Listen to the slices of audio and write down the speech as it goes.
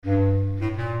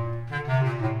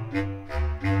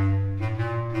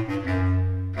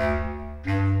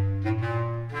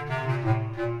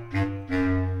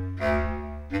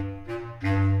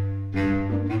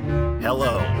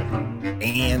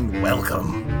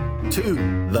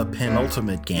to the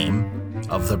penultimate game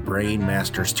of the Brain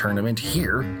Masters Tournament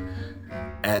here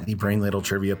at the Brain Ladle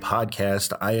Trivia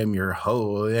Podcast. I am your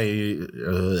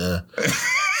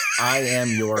I am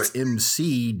your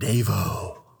MC,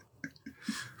 Davo.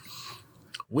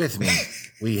 With me,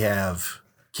 we have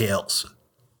Kales.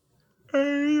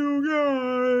 Hey,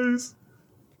 you guys.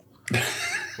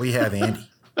 We have Andy.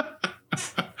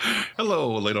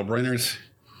 Hello, Ladle Brainers.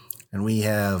 And we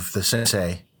have the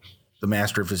sensei, the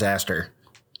master of disaster,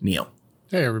 Neil.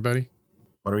 Hey, everybody.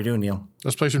 What are we doing, Neil?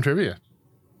 Let's play some trivia.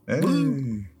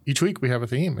 Hey. Each week we have a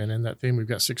theme, and in that theme we've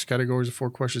got 6 categories of 4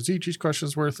 questions each. Each question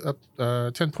is worth up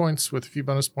 10 points with a few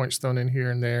bonus points thrown in here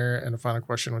and there, and a final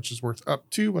question which is worth up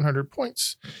to 100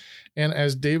 points. And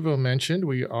as Davo mentioned,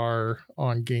 we are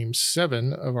on game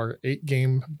 7 of our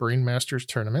 8-game Brain Masters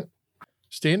tournament.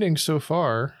 Standings so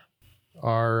far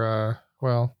are,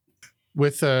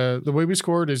 with the way we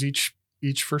scored is each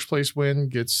first place win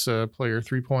gets player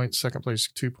 3 points, second place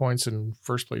 2 points, and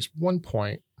first place 1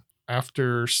 point.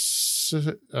 After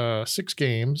 6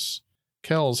 games,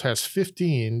 Kells has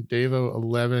 15, Davo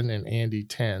 11, and Andy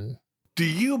 10. Do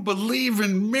you believe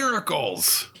in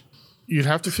miracles? You'd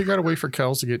have to figure out a way for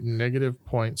Kells to get negative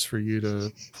points for you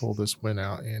to pull this win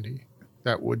out, Andy.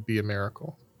 That would be a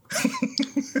miracle.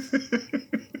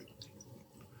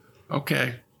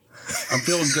 Okay. I'm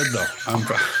feeling good though.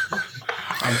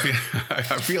 I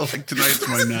feel like tonight's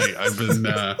my night.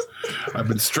 I've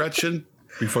been stretching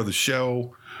before the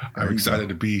show. I'm excited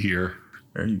to be here.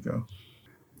 There you go.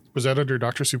 Was that under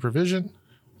doctor supervision?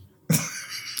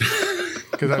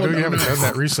 Because I know you haven't done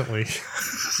that recently.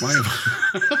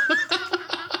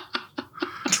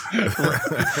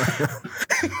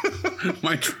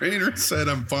 My trainer said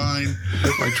I'm fine.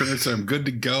 My trainer said I'm good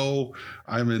to go.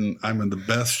 I'm in the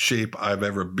best shape I've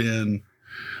ever been.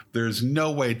 There's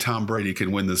no way Tom Brady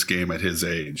can win this game at his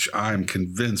age. I'm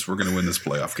convinced we're going to win this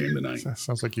playoff game tonight. That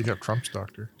sounds like you have Trump's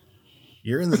doctor.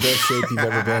 You're in the best shape you've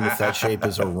ever been if that shape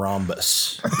is a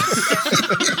rhombus.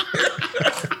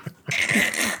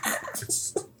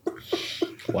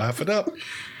 Laugh it up.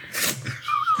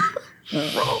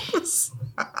 Rhombus.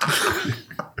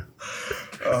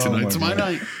 Tonight's my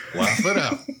night. Laugh it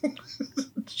out.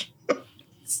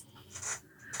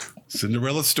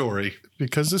 Cinderella story.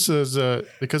 Because this is a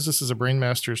Brain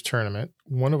Masters tournament,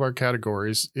 one of our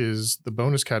categories is the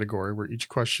bonus category where each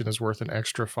question is worth an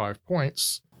extra 5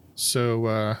 points.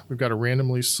 So we've got to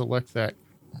randomly select that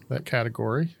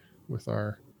category with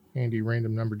our handy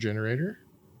random number generator.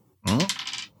 Huh?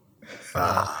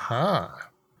 Aha.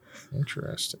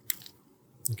 Interesting.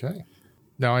 Okay.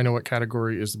 Now I know what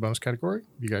category is the bonus category.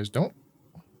 You guys don't.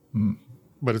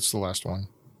 But it's the last one.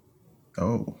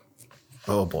 Oh,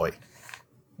 Boy.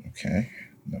 okay.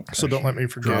 No So don't let me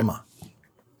forget. Drama.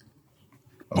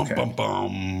 Okay. Bum, bum,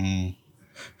 bum.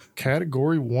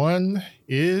 Category 1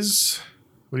 is...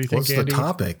 What do you think, What's Andy? the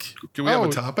topic? Do we have a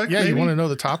topic? Yeah, maybe? you want to know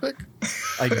the topic?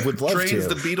 I would love Trains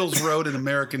to. the Beatles rode in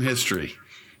American history.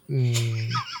 No.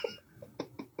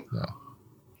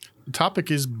 The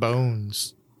topic is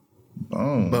bones.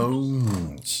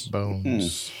 Bones.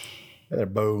 Bones.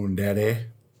 That bone, daddy.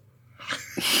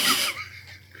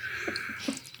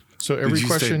 So every Did you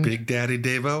question... say Big Daddy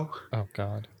Davo? Oh,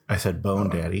 God. I said bone,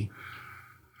 daddy.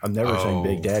 I'm never saying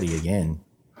Big Daddy again.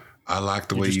 I like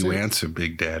the way just you did. answer,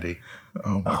 Big Daddy.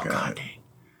 Oh my God.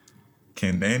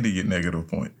 Can Andy get negative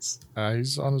points?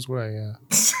 He's on his way, yeah.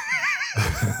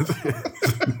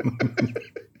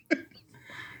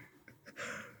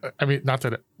 I mean, not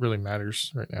that it really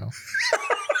matters right now.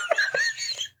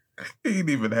 He didn't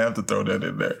even have to throw that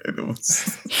in there. It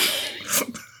was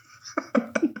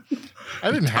I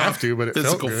didn't have to, but it felt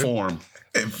Physical good. form.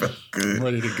 it felt good.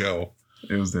 Ready to go.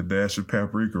 It was the dash of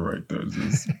paprika right there.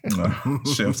 Just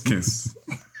chef's kiss.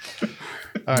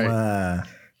 All right.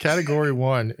 Category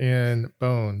 1 in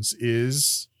bones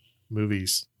is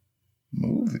movies.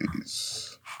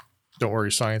 Movies. Don't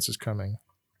worry, science is coming.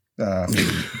 Is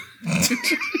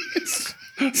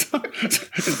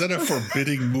that a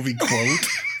forbidding movie quote?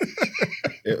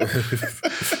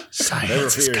 Never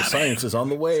fear, science is on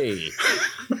the way.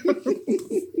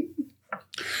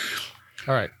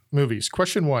 All right, movies.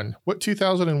 Question 1. What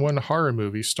 2001 horror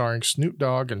movie starring Snoop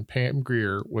Dogg and Pam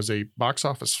Grier was a box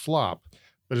office flop,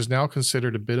 but is now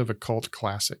considered a bit of a cult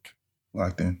classic?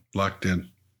 Locked in. Locked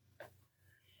in.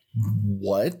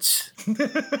 What?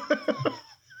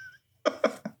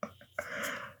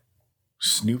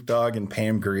 Snoop Dogg and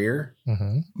Pam Grier?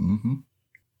 Mm-hmm.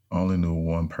 Only knew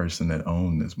one person that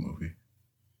owned this movie.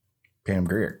 Pam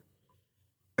Grier.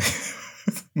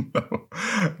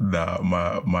 No,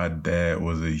 my dad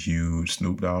was a huge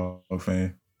Snoop Dogg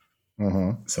fan.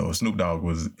 So if Snoop Dogg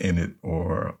was in it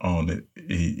or on it,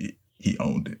 he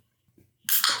owned it.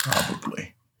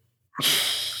 Probably.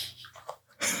 It's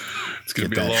going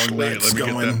to be a long night. Let me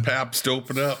get that Pabst to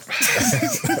open up.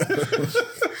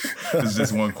 It's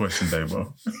just one question,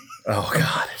 Davo. Oh,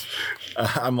 God.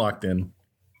 I'm locked in.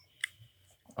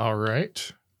 All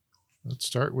right. Let's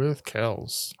start with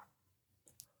Kels.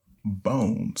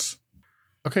 Bones.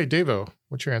 Okay, Davo,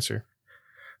 what's your answer?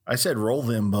 I said roll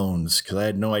them bones because I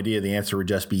had no idea the answer would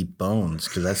just be bones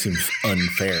because that seems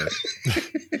unfair.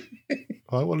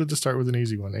 Well, I wanted to start with an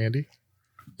easy one. Andy?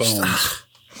 Bones.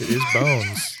 It is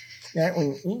bones. That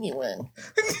one, easy one.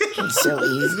 It's so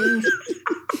easy.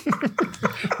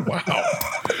 Wow.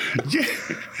 Yeah.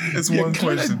 It's one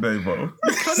question, Davo.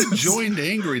 You kind of joined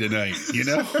angry tonight, you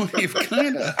know? You've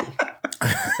kind of...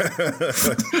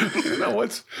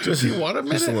 what's just you want a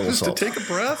minute just to take a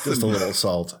breath? Just a little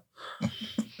salt.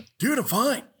 Dude,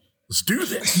 fine. Let's do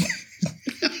this.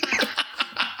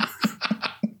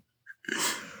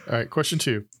 All right, question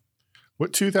 2.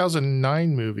 What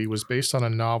 2009 movie was based on a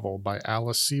novel by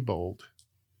Alice Sebold?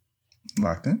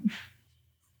 Locked in?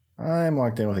 I'm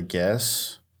locked in with a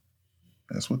guess.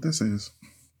 That's what this is.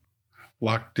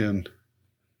 Locked in.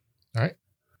 All right.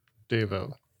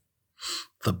 Davo.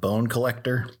 The Bone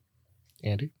Collector.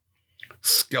 Andy.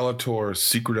 Skeletor,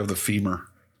 Secret of the Femur.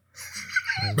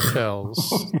 And Kels.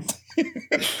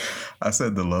 I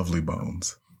said The Lovely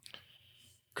Bones.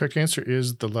 Correct answer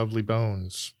is The Lovely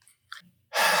Bones.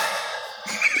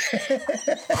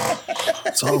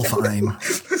 It's all fine.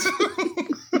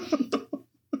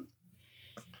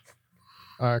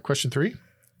 Question 3.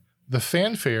 The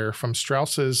fanfare from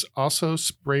Strauss's Also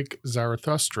Sprach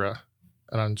Zarathustra,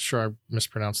 and I'm sure I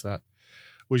mispronounced that,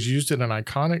 was used in an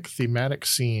iconic thematic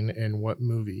scene in what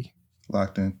movie?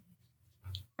 Locked in.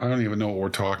 I don't even know what we're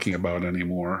talking about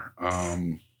anymore.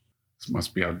 This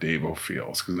must be how Davo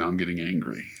feels because now I'm getting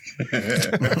angry.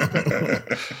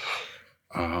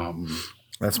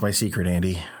 That's my secret,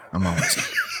 Andy. I'm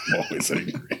always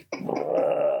angry.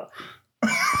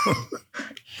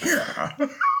 Yeah.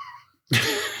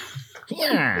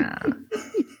 Yeah.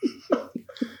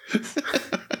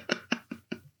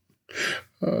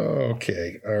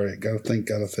 Okay. All right. Gotta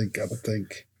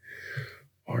think.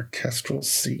 Orchestral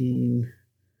scene.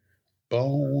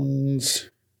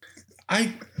 Bones.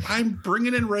 I'm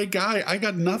bringing in Ray Guy. I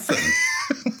got nothing.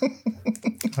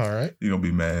 All right. You're going to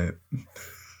be mad.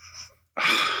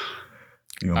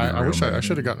 I wish I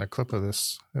should have gotten a clip of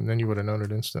this, and then you would have known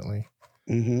it instantly.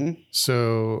 Mm-hmm.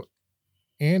 So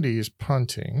Andy is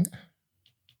punting.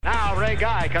 Now Ray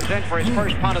Guy comes in for his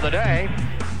first punt of the day.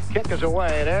 Kick is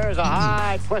away. There's a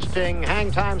high twisting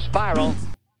hang time spiral.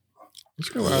 Let's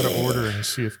go out of order and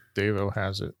see if Davo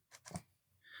has it.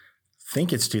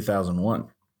 Think it's 2001.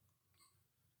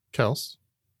 Kels.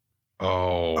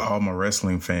 Oh. All my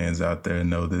wrestling fans out there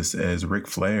know this as Ric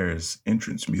Flair's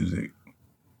entrance music.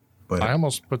 But I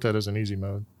almost put that as an easy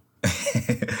mode.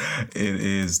 it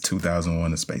is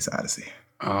 2001: A Space Odyssey.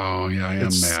 Oh, yeah, I am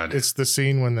mad. It's the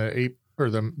scene when the ape or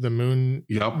the moon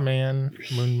man,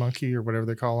 moon monkey or whatever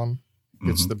they call him,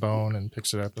 gets the bone and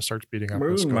picks it up and starts beating up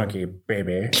Moon monkey,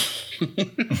 baby.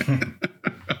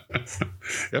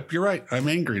 Yep, you're right. I'm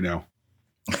angry now.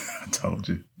 I told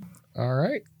you. All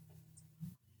right.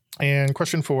 And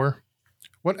question 4.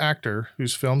 What actor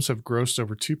whose films have grossed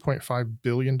over $2.5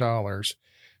 billion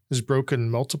has broken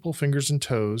multiple fingers and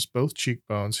toes, both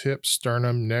cheekbones, hips,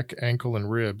 sternum, neck, ankle, and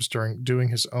ribs during doing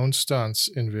his own stunts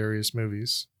in various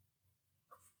movies?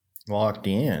 Locked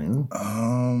in.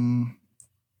 I'm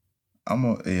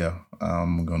going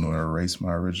to erase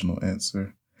my original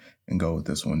answer and go with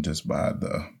this one just by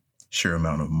the sheer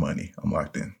amount of money. I'm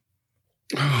locked in.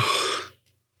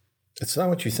 It's not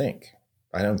what you think.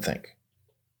 I don't think.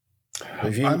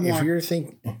 If you're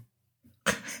thinking,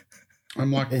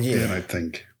 I'm locked in, I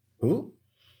think. Who?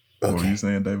 Okay. What were you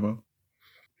saying, Davo?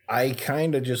 I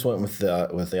kind of just went with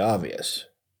the obvious.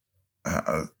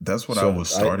 That's what I was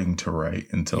starting to write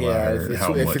until I heard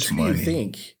how much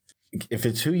money. If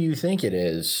it's who you think it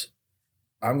is,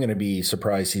 I'm going to be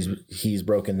surprised he's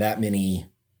broken that many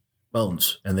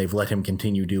bones and they've let him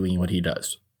continue doing what he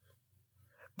does.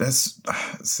 That's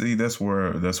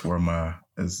where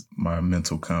my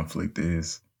mental conflict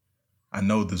is. I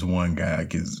know this one guy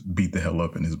gets beat the hell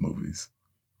up in his movies.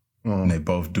 And they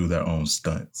both do their own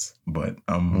stunts, but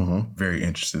I'm very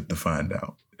interested to find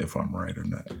out if I'm right or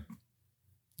not.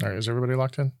 All right, is everybody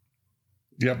locked in?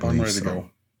 Yep, I'm ready to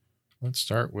go. Let's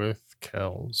start with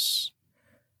Kels.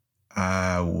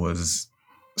 I was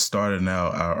starting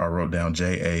out, I wrote down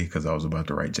J.A. because I was about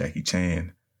to write Jackie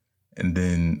Chan. And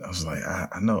then I was like,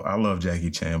 I know I love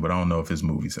Jackie Chan, but I don't know if his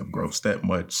movies have grossed that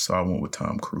much. So I went with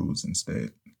Tom Cruise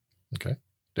instead. Okay.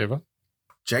 Deva?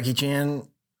 Jackie Chan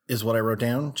is what I wrote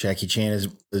down. Jackie Chan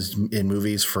is in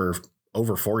movies for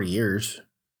over 40 years.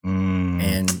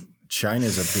 And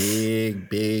China's a big,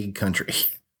 big country.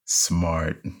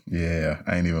 Smart. Yeah.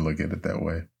 I ain't even look at it that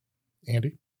way.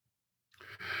 Andy?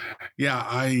 Yeah,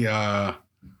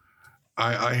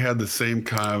 I had the same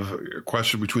kind of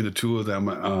question between the two of them,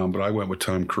 but I went with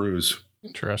Tom Cruise.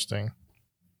 Interesting.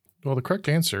 Well, the correct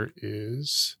answer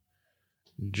is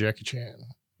Jackie Chan.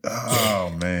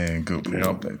 Oh, man. Good point,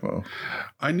 Davo.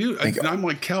 I'm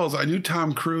like Kels. I knew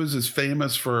Tom Cruise is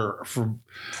famous for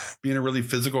being a really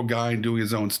physical guy and doing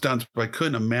his own stunts, but I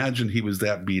couldn't imagine he was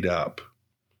that beat up.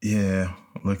 Yeah.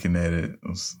 Looking at it,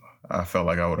 I felt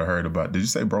like I would have heard about. Did you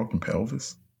say broken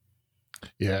pelvis?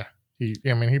 Yeah. He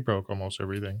broke almost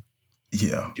everything.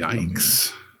 Yeah.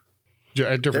 Yikes.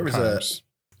 At different There was times.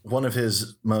 One of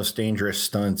his most dangerous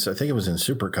stunts, I think it was in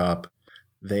Super Cop.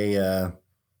 He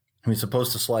was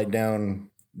supposed to slide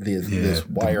down this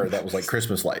wire that was like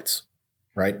Christmas lights,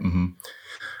 right? Mm-hmm.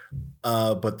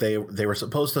 But they were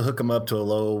supposed to hook him up to a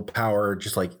low power,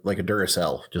 just like a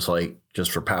Duracell,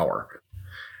 just for power.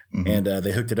 Mm-hmm. And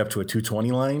they hooked it up to a 220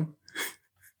 line.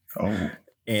 Oh.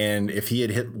 And if he had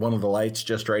hit one of the lights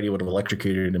just right, he would have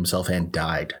electrocuted himself and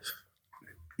died.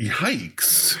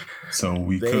 Yikes. So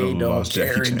we could They have don't lost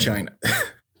care Jackie in Chan. China.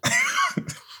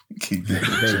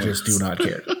 They just do not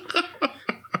care.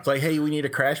 It's like, hey, we need a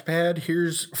crash pad.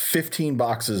 Here's 15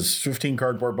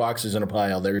 cardboard boxes in a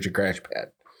pile. There's your crash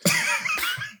pad.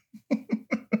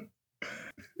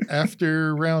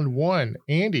 After round 1,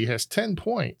 Andy has 10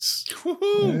 points.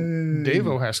 Woohoo.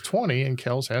 Davo has 20 and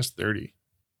Kels has 30.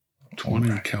 20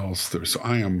 Kels. So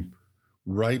I am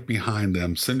right behind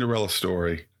them. Cinderella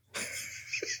story.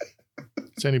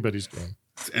 It's anybody's game.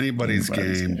 It's anybody's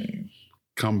game.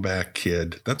 Comeback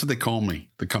kid. That's what they call me.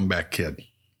 The comeback kid.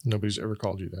 Nobody's ever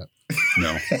called you that.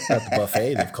 No. At the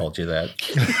buffet, they've called you that.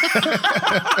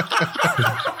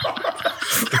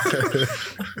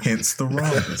 Hence the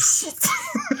rise.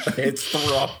 It's the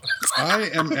rock. I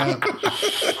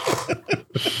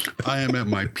am at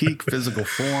my peak physical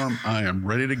form. I am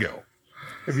ready to go.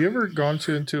 Have you ever gone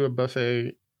into a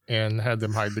buffet and had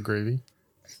them hide the gravy?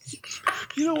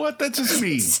 You know what? That's just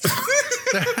mean.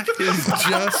 That is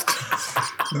just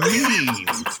mean.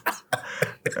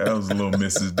 That was a little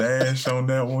Mrs. Dash on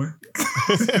that one.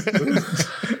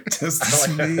 Just a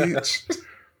smidge.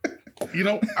 You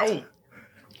know,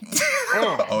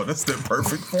 Oh, that's the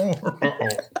perfect form.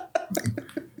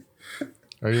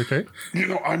 Are you okay? You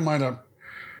know, I might have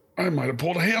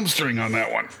pulled a hamstring on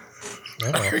that one.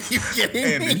 Are you kidding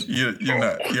Andy, me?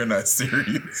 you're not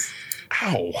serious.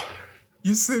 Ow.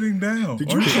 You're sitting down.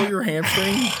 Did you pull your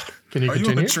hamstring? Can you Are you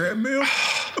on the continue? treadmill?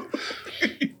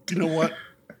 You know what?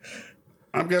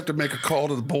 I'm gonna have to make a call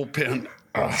to the bullpen.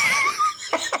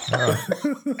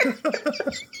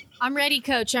 I'm ready,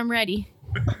 Coach. I'm ready.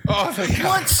 Oh, thank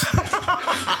God.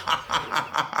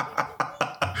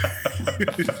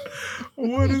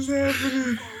 What is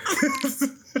happening?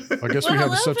 I guess we Well,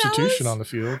 have a hello, substitution fellas. on the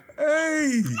field.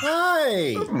 Hey,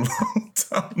 Hi. long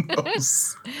time no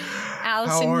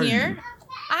Allison How are here.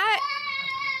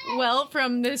 Well,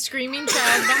 from the screaming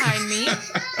child behind me.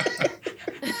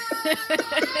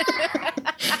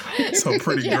 So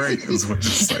pretty great is what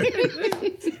you're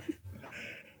saying.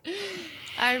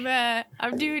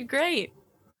 I'm doing great.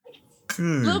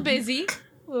 Good. A little busy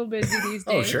these days.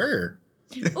 Oh, sure.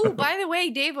 Oh, by the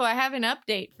way, Davo, I have an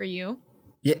update for you.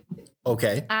 Yeah.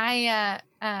 Okay. I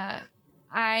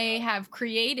have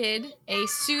created a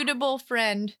suitable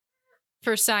friend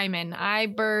for Simon. I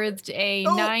birthed a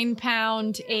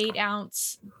 9-pound,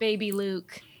 8-ounce baby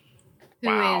Luke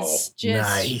who is just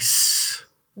Nice.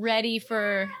 ready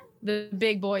for the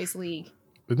big boys league.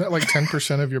 Isn't that like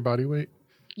 10% of your body weight?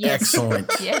 Yes. Excellent.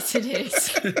 Yes, it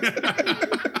is.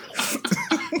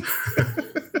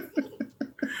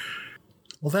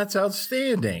 Well, that's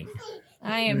outstanding.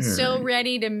 I am so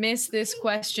ready to miss this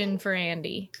question for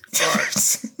Andy.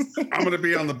 I'm gonna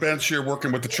be on the bench here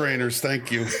working with the trainers.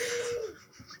 Thank you.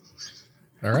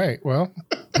 All right. Well,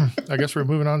 I guess we're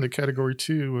moving on to category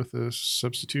 2 with a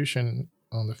substitution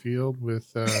on the field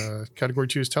with category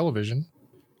 2 is television.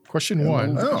 Question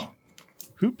 1. Oh.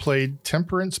 Who played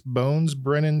Temperance Bones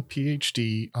Brennan,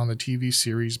 PhD, on the TV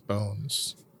series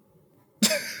Bones?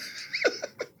 9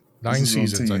 This is on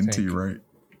seasons, I TNT, think. right?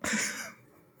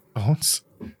 Bones?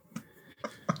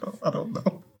 I don't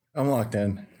know. I'm locked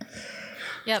in.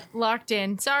 Yep, locked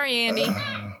in. Sorry, Andy.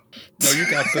 No, you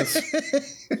got this.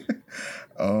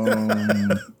 I'm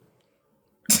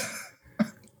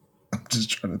just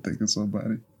trying to think of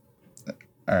somebody.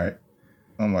 All right.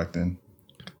 I'm locked in.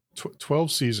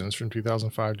 12 seasons from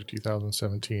 2005 to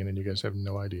 2017, and you guys have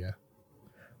no idea.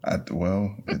 It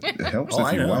helps Oh, if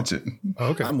I you know. watch it.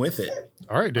 Okay. I'm with it.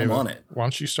 All right, David. I'm on it. Why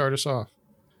don't you start us off?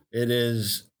 It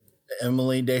is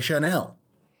Emily Deschanel.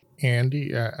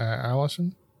 Andy,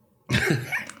 Allison?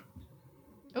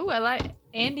 Oh, I like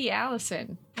Andy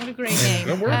Allison. What a great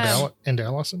name. And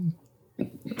Allison?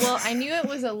 Well, I knew it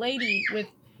was a lady with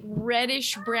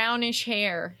reddish brownish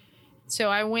hair. So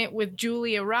I went with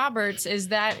Julia Roberts, as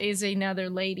that is another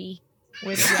lady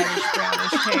with reddish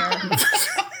brownish hair.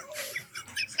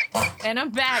 And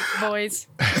I'm back, boys.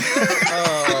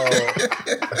 Oh,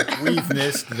 we've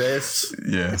missed this.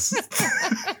 Yes.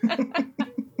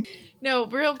 No,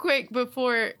 real quick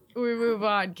before we move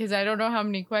on, because I don't know how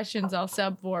many questions I'll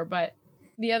sub for, but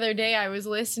the other day I was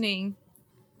listening,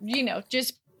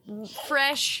 just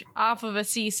fresh off of a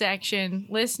C-section,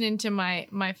 listening to my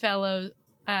fellow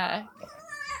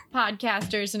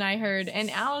podcasters, and I heard,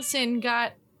 and Allison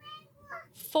got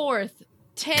fourth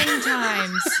 10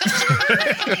 times.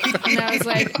 And I was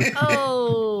like,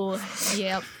 oh,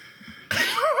 yep.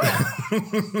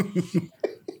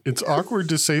 It's awkward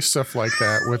to say stuff like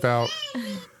that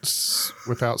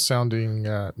without sounding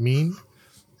mean.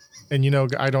 And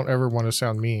I don't ever want to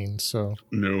sound mean, so.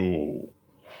 No.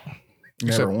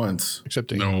 Never once. Except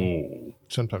Dave. No.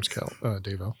 Sometimes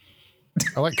Davo.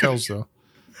 I like Kels, though.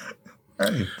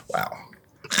 Hey. Wow.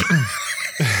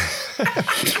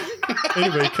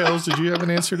 Anyway, Kels, did you have an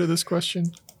answer to this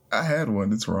question? I had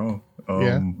one. It's wrong.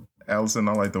 Allison,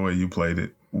 I like the way you played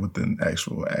it with an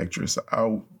actual actress.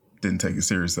 I didn't take it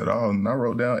serious at all, and I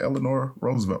wrote down Eleanor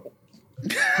Roosevelt.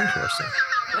 Interesting.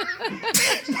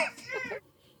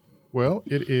 Well,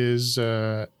 it is,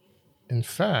 in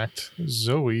fact,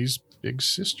 Zoe's big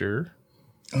sister,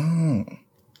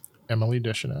 Emily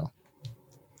Deschanel.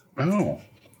 Oh.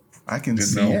 I can Didn't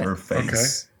see know. her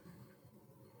face.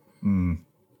 Okay.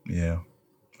 Yeah.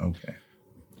 Okay.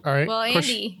 All right. Well,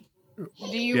 Andy,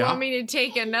 do you Yeah. want me to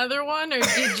take another one, or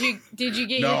did you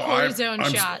get your cortisone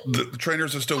shot? The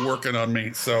trainers are still working on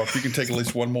me, so if you can take at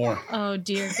least one more. Oh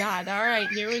dear God! All right,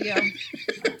 here we go.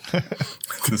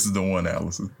 This is the one,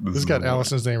 Allison. This is got the one.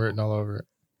 Allison's name written all over it.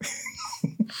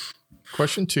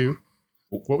 Question 2.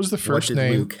 What was the What first did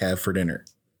name? Luke have for dinner?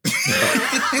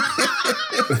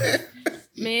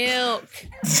 Milk.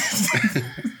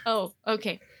 Oh,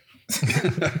 okay.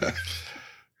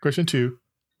 Question 2.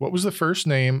 What was the first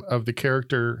name of the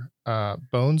character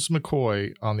Bones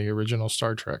McCoy on the original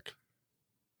Star Trek?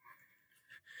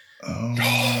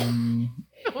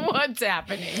 What's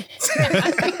happening?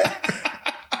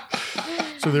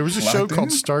 So there was a show Locked in?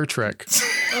 called Star Trek,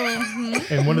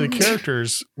 and one of the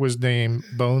characters was named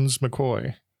Bones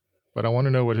McCoy. But I want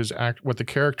to know what what the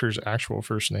character's actual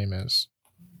first name is.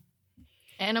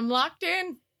 And I'm locked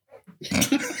in.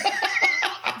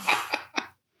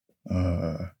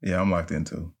 Yeah, I'm locked in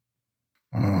too.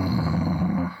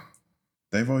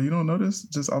 Davo, you don't know this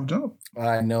just off jump?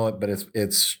 I know it, but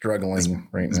it's struggling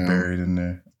right It's now. buried in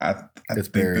there. I It's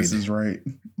think buried. this is right,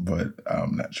 but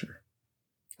I'm not sure.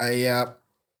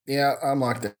 Yeah, I'm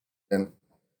locked in.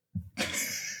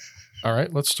 All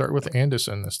right, let's start with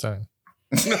Anderson this time.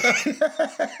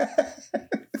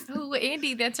 Oh,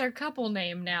 Andy, that's our couple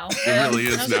name now. It really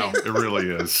is Okay. now. It really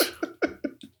is.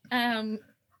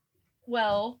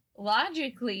 Well,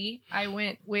 logically, I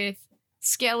went with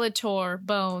Skeletor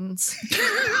Bones.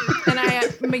 And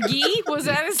McGee, was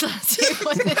that his last name?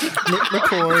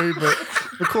 McCoy, but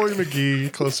McCoy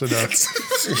McGee, close enough.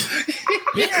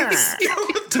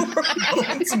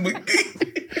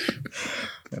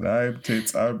 And I have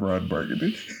tits, I brought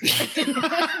burgundy.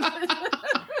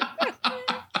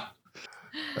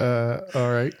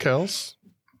 All right, Kels.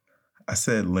 I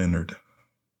said Leonard.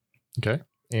 Okay,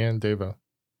 and Davo.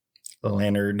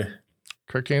 Leonard.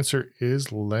 Correct answer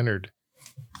is Leonard.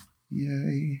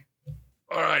 Yay.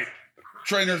 All right.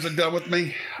 Trainers are done with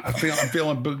me. I'm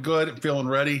feeling good. I'm feeling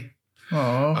ready.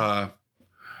 Aw.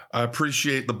 I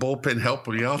appreciate the bullpen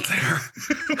helping me out there.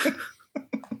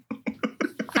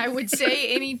 I would say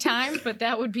any time, but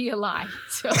that would be a lie.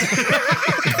 So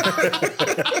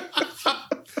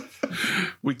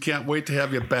We can't wait to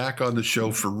have you back on the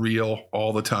show for real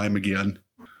all the time again.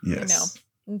 Yes.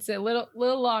 it's a little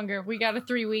longer. We got a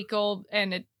 3-week-old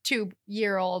and a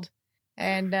 2-year-old,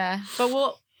 and but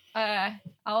we'll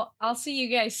I'll see you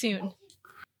guys soon.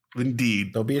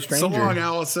 Indeed. Don't be a stranger. So long,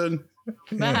 Allison.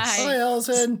 Bye. Bye,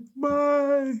 Allison.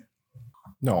 Bye.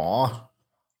 Aw.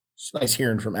 It's nice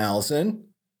hearing from Allison.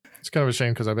 It's kind of a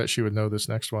shame because I bet she would know this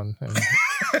next one. And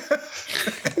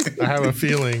I have a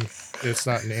feeling it's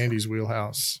not in Andy's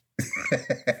wheelhouse.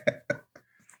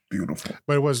 Beautiful.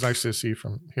 But it was nice to see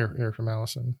hear from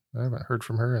Allison. I haven't heard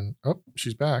from her, and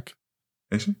she's back.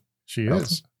 Is she? She Allison?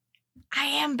 is. I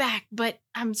am back, but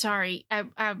I'm sorry.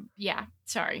 Yeah,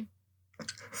 sorry.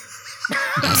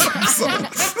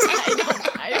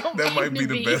 I don't That mean might be to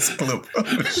the best clip.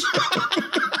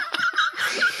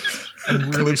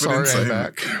 I'm really sorry I'm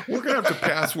back. We're gonna have to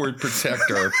password protect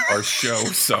our show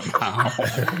somehow.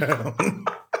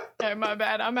 Oh, my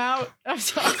bad. I'm out. I'm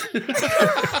sorry.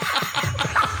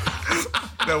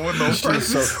 That was no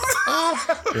purpose.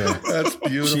 Yeah. That's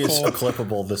beautiful. She is so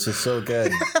clippable. This is so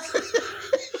good.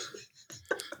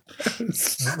 We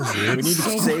need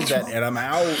to save that, and I'm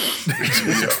out.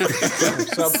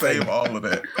 Save all of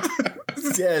that.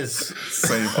 Yes.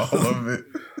 Save all of it.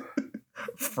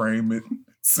 Frame it.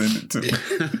 Send it to me.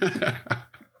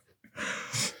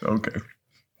 Okay.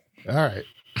 All right.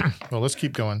 Well, let's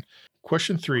keep going.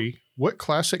 Question 3. What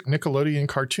classic Nickelodeon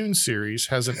cartoon series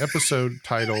has an episode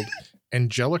titled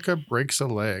Angelica Breaks a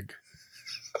Leg?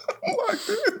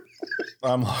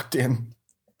 I'm locked in.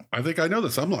 I think I know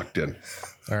this. I'm locked in.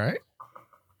 All right.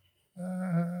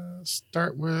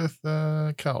 Start with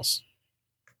Kels.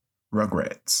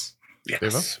 Rugrats.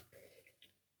 Yes.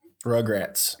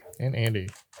 Rugrats. And Andy.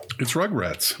 It's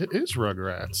Rugrats. It is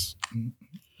Rugrats.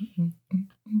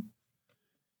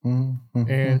 Mm-hmm.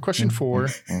 And question 4.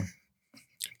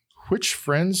 Which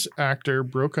Friends actor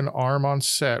broke an arm on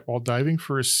set while diving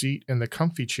for a seat in the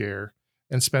comfy chair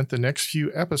and spent the next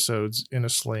few episodes in a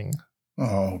sling?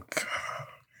 Oh, God.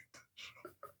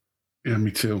 Yeah,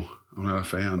 me too. I'm not a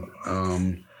fan.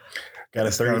 Got a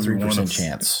It's gotta be 33%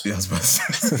 chance. Yeah, I was about to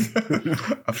say.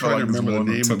 I I'm trying to it's remember the one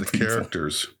or name two of the people.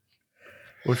 characters.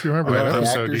 Well, if you remember that The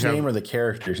episode, actor's you have, name or the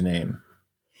character's name?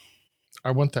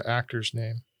 I want the actor's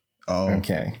name. Oh,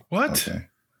 Okay. What? okay.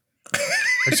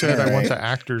 I said I want the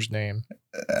actor's name.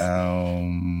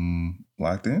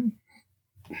 Locked in?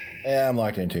 Yeah, I'm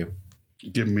locked in too.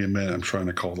 Give me a minute. I'm trying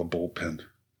to call the bullpen.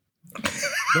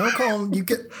 Don't call him. You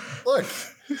get look.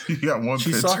 You got one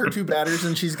She picture. saw her 2 batters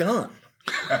and she's gone.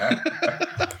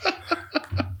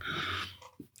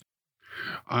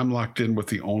 I'm locked in with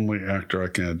the only actor I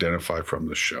can identify from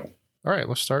the show. All right,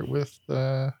 let's start with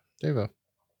Devo.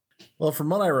 Well, from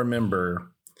what I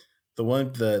remember,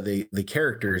 the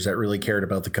characters that really cared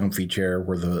about the comfy chair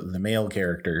were the male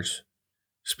characters,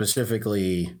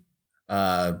 specifically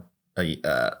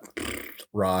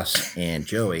Ross and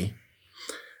Joey.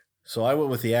 So I went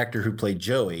with the actor who played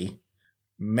Joey,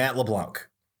 Matt LeBlanc.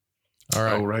 All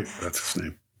right, Oh, right. That's his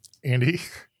name. Andy.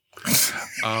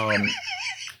 I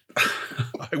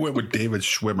went with David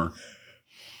Schwimmer.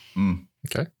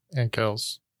 Okay, and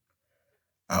Kels.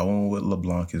 I went with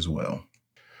LeBlanc as well.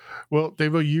 Well,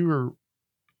 Devo, you were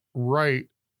right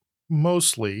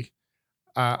mostly.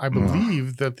 I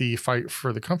believe that the fight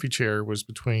for the comfy chair was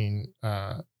between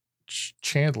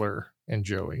Chandler and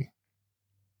Joey.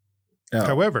 Oh.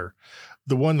 However,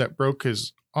 the one that broke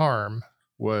his arm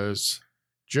was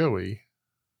Joey,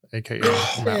 aka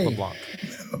Matt LeBlanc.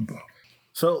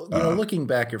 So, looking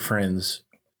back at Friends,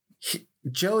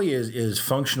 Joey is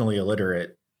functionally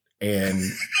illiterate and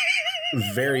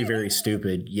very, very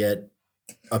stupid, yet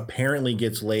apparently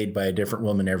gets laid by a different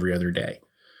woman every other day.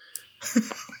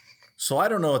 So I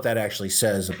don't know what that actually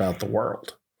says about the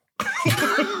world.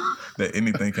 That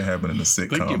anything can happen in a I sitcom.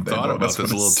 think you've They thought wrote about us this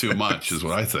for a little the too much, is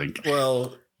what I think.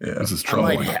 Well, Yeah. This is I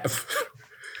might troubling. have.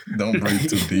 Don't breathe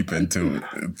too deep into it.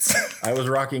 I was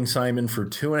rocking Simon for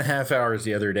 2.5 hours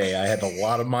the other day. I had a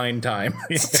lot of mind time.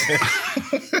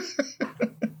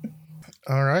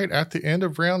 All right, at the end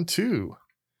of round 2,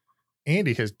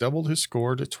 Andy has doubled his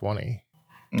score to 20.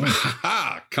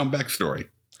 Comeback story.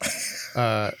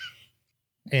 And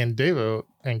Devo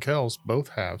and Kels both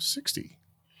have 60.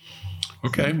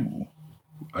 Okay. Ooh.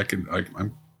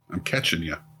 I'm catching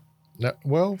you. No,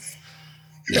 well,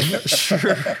 I'm not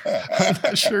sure. I'm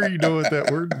not sure you know what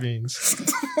that word means.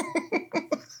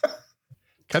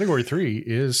 Category 3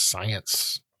 is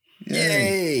science.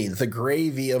 Yay, the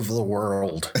gravy of the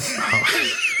world.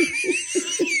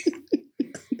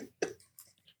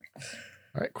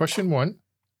 All right, question 1.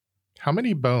 How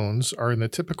many bones are in the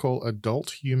typical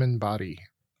adult human body?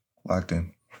 Locked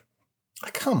in.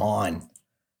 Come on.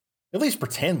 At least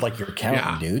pretend like you're counting,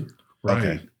 Yeah. dude.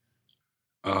 Right.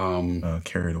 Okay.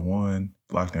 Carry the 1.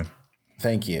 Locked in.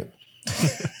 Thank you.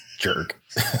 Jerk.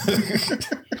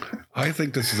 I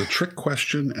think this is a trick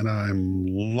question, and I'm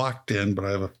locked in, but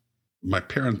I have my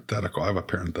parenthetical. I have a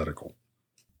parenthetical.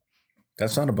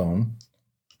 That's not a bone.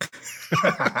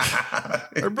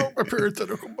 I broke my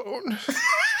parenthetical bone.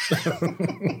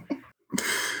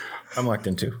 I'm locked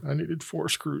in too. I needed 4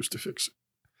 screws to fix it.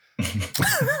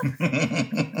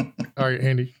 All right,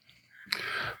 Andy.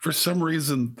 For some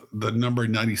reason, the number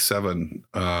 97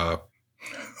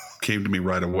 came to me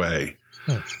right away.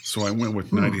 So I went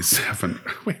with 97.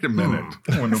 Wait a minute.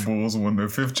 When the Bulls won their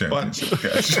 5th championship.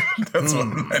 Gotcha. That's what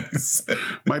 97.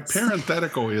 My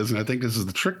parenthetical is, and I think this is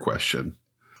the trick question,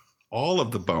 all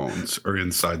of the bones are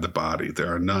inside the body.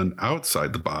 There are none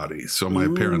outside the body. So my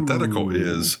parenthetical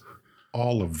is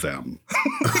all of them.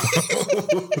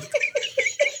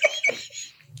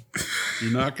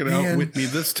 You're not going to outwit me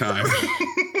this time.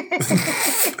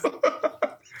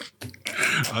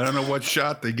 I don't know what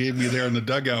shot they gave me there in the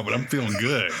dugout, but I'm feeling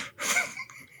good.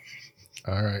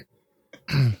 All right.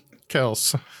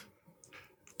 Kels.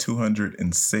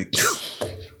 206.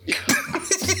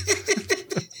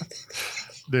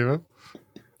 David?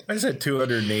 I said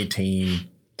 218.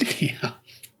 Yeah.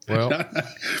 Well,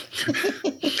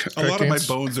 A lot of my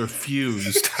bones are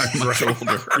fused. I'm much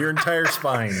older. Your entire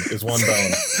spine is one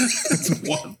bone. It's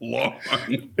one long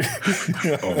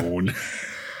bone.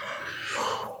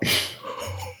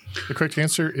 the correct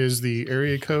answer is the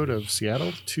area code of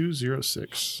Seattle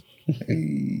 206.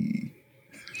 Hey.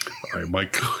 All right, my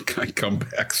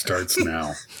comeback starts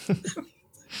now.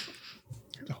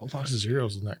 A whole lot of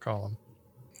zeros in that column.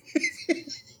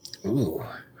 Ooh.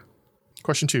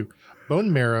 Question 2.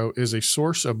 Bone marrow is a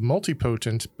source of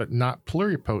multipotent but not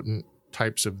pluripotent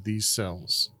types of these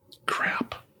cells.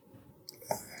 Crap.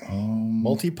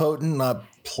 Multipotent, not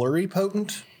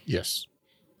pluripotent Yes.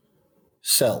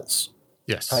 cells.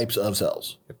 Yes. Types of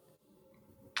cells.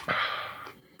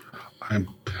 I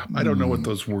don't know what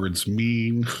those words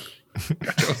mean.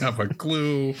 I don't have a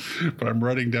clue, but I'm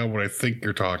writing down what I think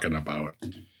you're talking about.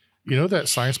 You know that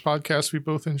science podcast we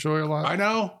both enjoy a lot? I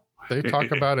know. They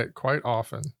talk about it quite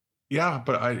often. Yeah,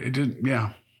 but it didn't.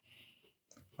 Yeah.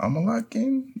 I'm a lock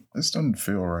in. This doesn't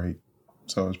feel right.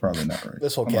 So it's probably not right.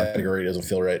 This whole I'm locked in. category doesn't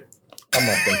feel right. I'm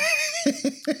locked in.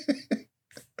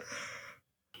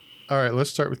 All right, let's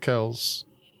start with Kels.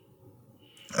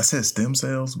 I said stem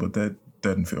cells, but that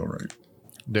doesn't feel right.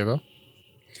 Devo?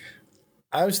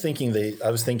 I was thinking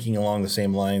along the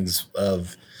same lines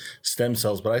of stem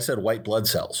cells, but I said white blood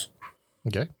cells.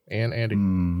 Okay. And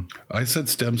Andy. I said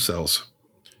stem cells.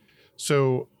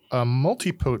 So a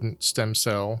multipotent stem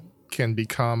cell can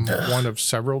become one of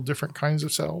several different kinds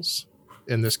of cells.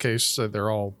 In this case,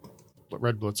 they're all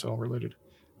red blood cell related.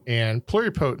 And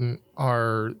pluripotent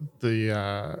are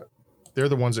they're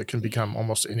the ones that can become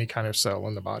almost any kind of cell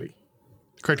in the body.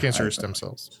 The correct answer is stem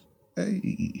cells.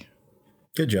 Hey.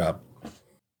 Good job.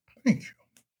 Thank you.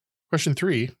 Question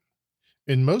 3.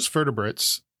 In most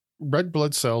vertebrates, red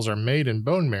blood cells are made in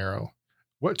bone marrow.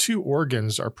 What 2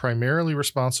 organs are primarily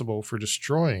responsible for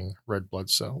destroying red blood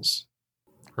cells?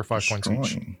 For 5 points each.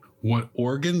 Destroying. What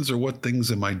organs or what things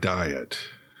in my diet?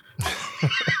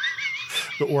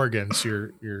 The organs,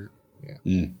 your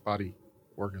body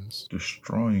organs.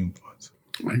 Destroying blood cells.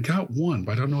 I got one,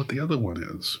 but I don't know what the other one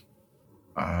is.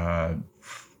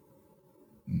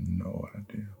 No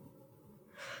idea.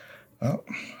 Well,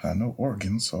 I know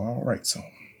organs, so I'll write some.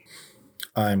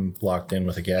 I'm locked in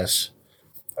with a guess.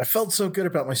 I felt so good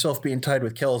about myself being tied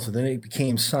with Kels, and then it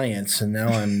became science, and now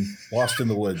I'm lost in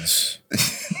the woods.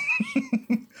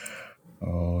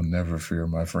 Oh, never fear,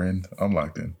 my friend. I'm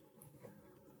locked in.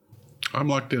 I'm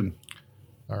locked in.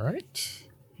 All right.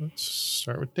 Let's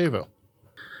start with Devo.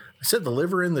 I said the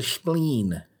liver and the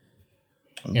spleen.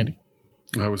 Andy?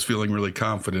 I was feeling really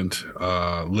confident.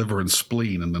 Liver and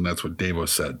spleen, and then that's what Davo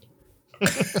said.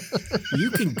 You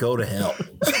can go to hell.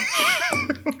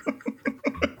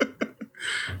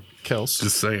 Kels?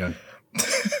 Just saying.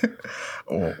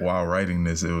 While writing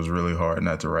this, it was really hard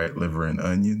not to write liver and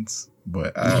onions,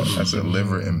 but I said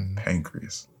liver and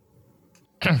pancreas.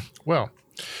 Well,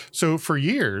 so for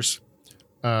years,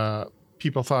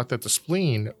 people thought that the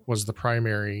spleen was the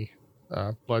primary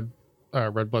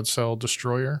red blood cell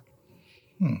destroyer.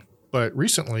 But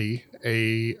recently,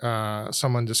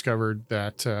 someone discovered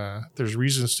that there's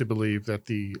reasons to believe that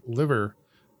the liver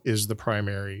is the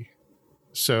primary.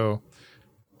 So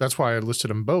that's why I listed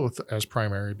them both as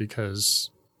primary, because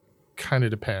kind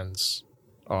of depends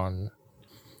on.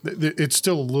 It's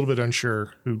still a little bit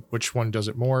unsure which one does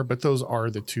it more, but those are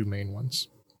the 2 main ones: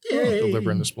 the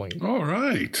liver and the spleen. All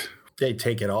right. They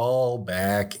take it all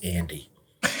back, Andy.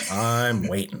 I'm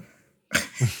waiting.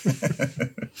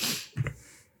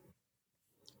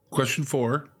 Question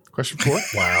 4. Question 4.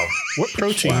 Wow. What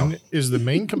protein is the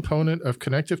main component of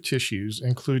connective tissues,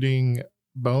 including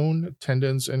bone,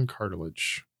 tendons, and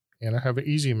cartilage? And I have an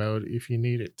easy mode if you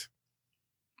need it.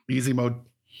 Easy mode.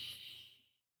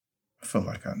 I feel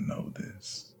like I know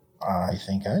this. I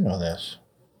think I know this.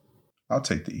 I'll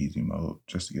take the easy mode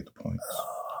just to get the points.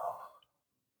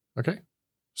 Okay.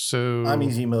 So I'm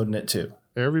easy moding it too.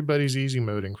 everybody's easy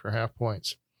moding for half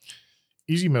points.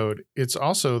 Easy mode. It's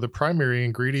also the primary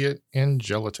ingredient in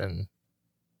gelatin.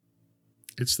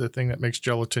 It's the thing that makes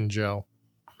gelatin gel.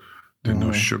 Didn't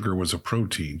know sugar was a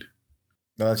protein.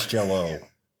 No, that's Jell-O.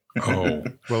 Oh,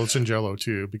 Well, it's in Jell-O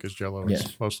too, because Jell-O is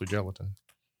Yeah. mostly gelatin.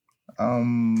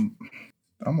 I'm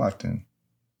locked in.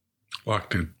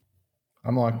 locked in.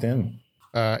 I'm locked in.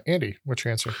 Andy, what's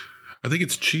your answer? I think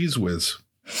it's Cheese Whiz.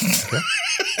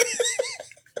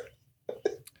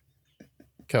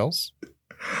 Kels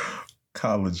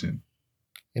Collagen.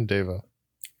 and Devo.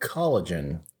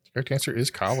 Collagen. Correct answer is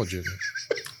collagen.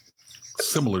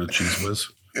 Similar to Cheese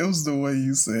Whiz. It was the way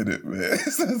you said it, man.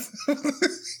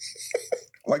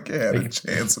 Like it had a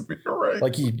chance of being right.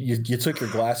 Like you took your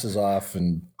glasses off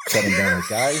and set them down. Like,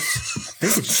 guys, I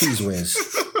think it's Cheese Whiz.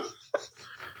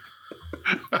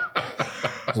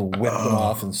 So whip them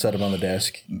off and set them on the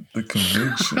desk. The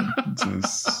conviction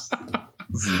just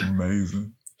is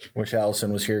amazing. Wish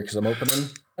Allison was here because I'm opening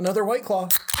another White Claw.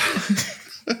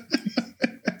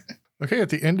 Okay, at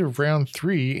the end of round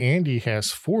 3, Andy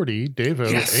has 40,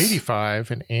 Devo Yes.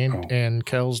 85, and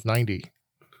Kels 90.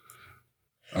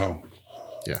 Oh,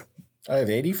 I have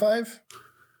 85.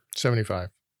 75.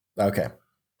 Okay,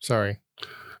 Sorry.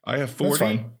 I have that's 40.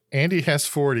 fine. Andy has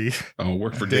 40. Oh,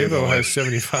 work for Devo Devo. has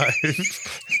 75.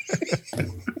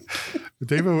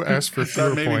 Devo asked for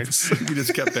fewer Maybe points. You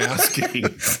just kept asking.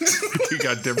 You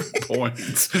got different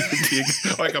points.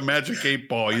 Like a magic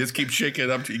 8-ball. You just keep shaking it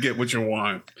up till you get what you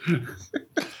want.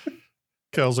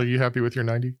 Kels, are you happy with your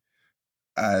 90?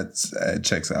 It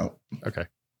checks out. Okay.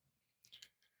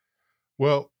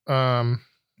 Well,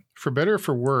 for better or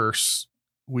for worse,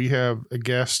 we have a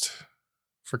guest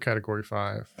for category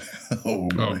 5. Oh,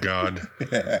 God.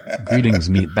 Greetings,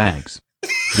 meatbags.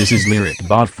 This is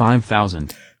LyricBot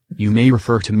 5000. You may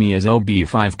refer to me as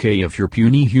LB5K if your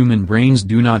puny human brains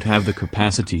do not have the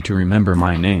capacity to remember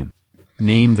my name.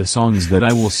 Name the songs that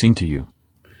I will sing to you.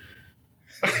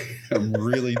 I'm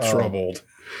really troubled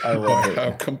I by love how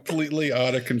it. completely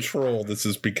out of control this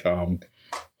has become.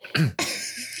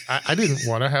 I didn't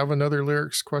want to have another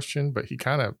lyrics question, but he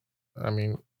kind of,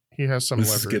 he has some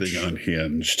This is leverage. getting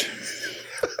unhinged.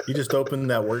 You just opened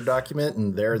that Word document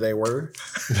and there they were.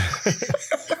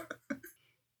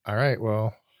 All right.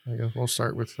 Well, I guess we'll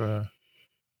start with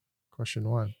question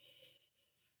 1.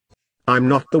 I'm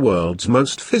not the world's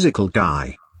most physical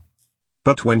guy.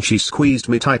 But when she squeezed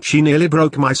me tight, she nearly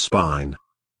broke my spine.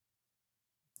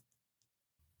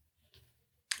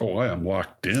 Oh, I am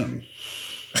locked in.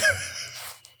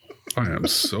 I am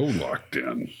so locked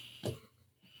in.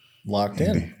 Locked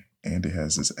in. Andy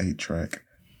has this 8-track.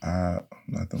 I'm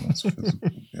not the most physical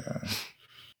guy.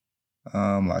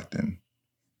 I'm locked in.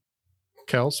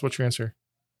 Kels, what's your answer?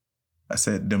 I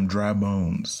said them dry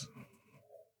bones.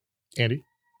 Andy?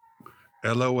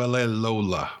 LOLA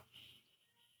Lola.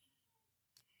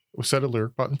 Was that a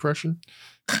lyric bot impression?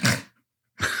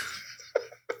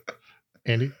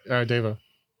 Andy? Devo.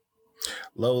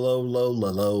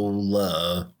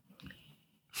 Lola.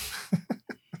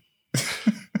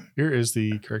 Here is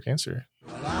the correct answer.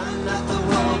 I'm not the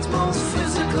world's most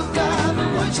physical guy,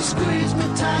 but when she squeezed me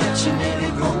tight, she nearly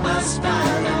broke my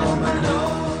spine. I want my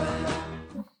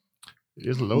Lola. It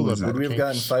is Lola. Would we have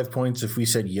gotten 5 points if we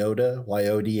said Yoda?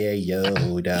 Y-O-D-A,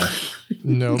 Yoda.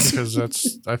 No, because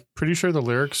I'm pretty sure the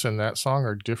lyrics in that song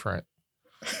are different.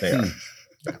 They are.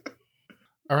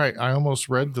 All right, I almost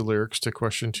read the lyrics to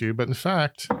question 2, but in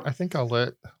fact, I think I'll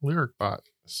let LyricBot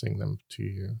sing them to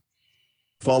you.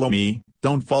 Follow me,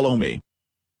 don't follow me.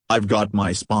 I've got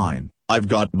my spine. I've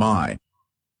got my.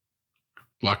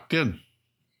 Locked in.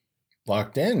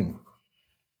 Locked in.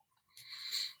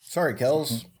 Sorry,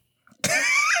 Kels.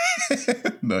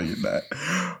 No, you're not.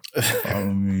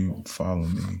 Follow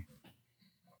me.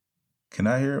 Can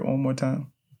I hear it one more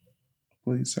time?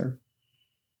 Please, sir.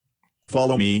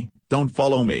 Follow me, don't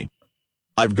follow me.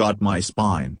 I've got my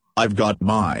spine. I've got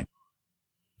my.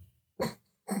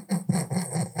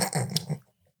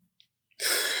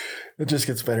 It just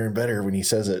gets better and better when he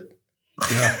says it.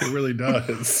 Yeah, it really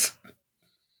does.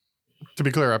 To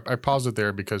be clear, I paused it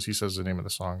there because he says the name of the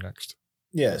song next.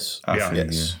 Yes. I Yeah. feel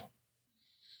Yes. you.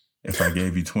 If I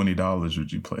gave you $20,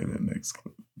 would you play that next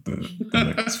clip?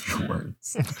 The next few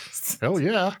words. Hell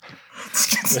yeah.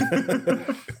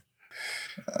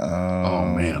 Oh,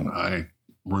 man. I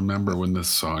remember when this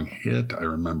song hit. I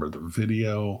remember the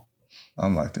video.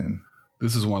 I'm locked in.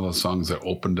 This is one of those songs that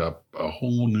opened up a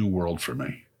whole new world for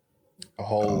me. A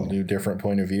whole new different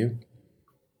point of view.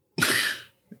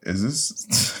 Is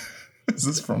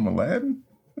this from Aladdin?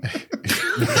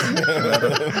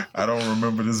 I don't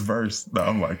remember this verse. No,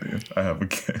 I'm locked in. I have a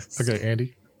guess. Okay,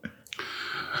 Andy.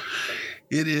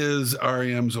 It is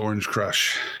REM's Orange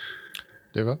Crush.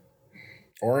 Deva?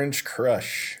 Orange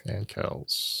Crush. And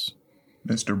Kels.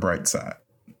 Mr. Brightside.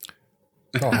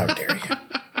 Oh, how dare you.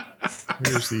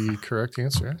 Here's the correct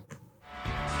answer.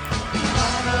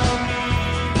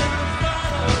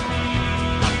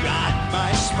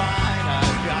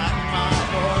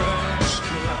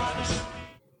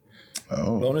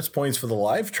 Oh. Bonus points for the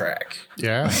live track.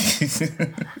 Yeah.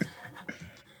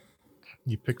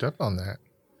 You picked up on that.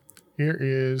 Here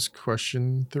is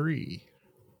question 3.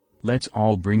 Let's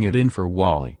all bring it in for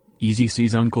Wally. Easy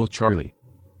C's Uncle Charlie.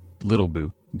 Little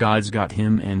Boo, God's got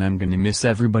him and I'm gonna miss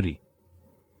everybody.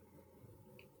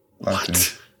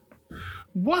 What?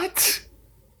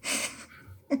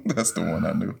 That's the one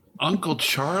I knew. Uncle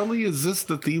Charlie? Is this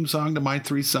the theme song to My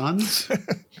Three Sons?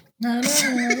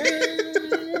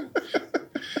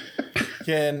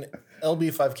 Can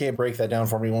LB5K break that down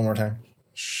for me one more time?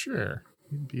 Sure.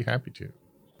 You'd be happy to.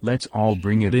 Let's all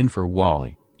bring it in for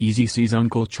Wally. Easy C's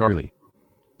Uncle Charlie.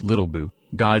 Little Boo,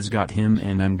 God's got him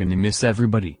and I'm gonna miss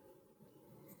everybody.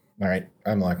 All right,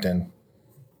 I'm locked in.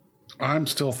 I'm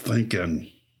still thinking.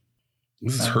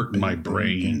 This is hurting my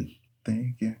brain.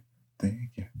 Thank you.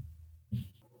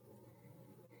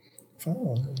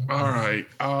 Follow. All right.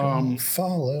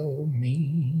 Follow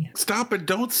me. Stop it.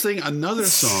 Don't sing another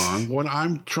song when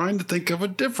I'm trying to think of a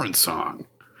different song.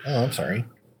 Oh, I'm sorry.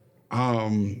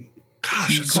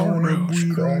 Gosh, it's so rude.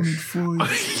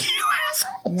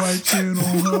 White chin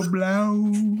on her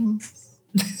blouse.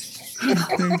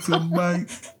 Takes a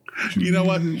bite. You know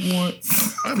what?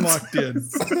 I'm locked in.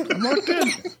 I'm locked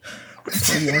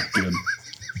in.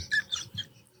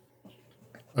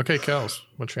 Okay, Kels,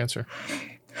 what's your answer?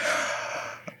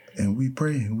 And we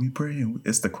pray and we pray. And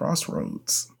it's The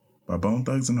Crossroads by Bone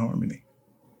Thugs and Harmony.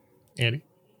 Andy?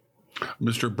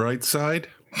 Mr. Brightside?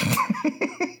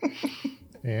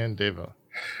 And Deva?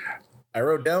 I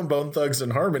wrote down Bone Thugs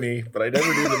and Harmony, but I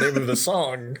never knew the name of the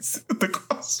song. The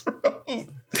Crossroads.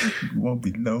 You won't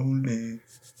be lonely.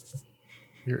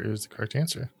 Here is the correct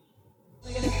answer.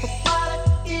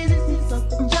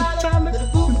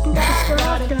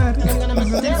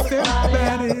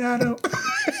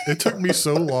 It took me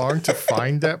so long to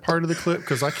find that part of the clip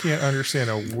because I can't understand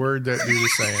a word that dude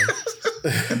is saying.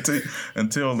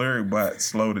 Until Lyric Bot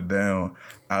slowed it down,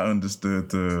 I understood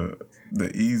the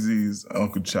Easy's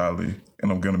Uncle Charlie,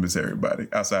 and I'm gonna miss everybody.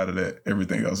 Outside of that,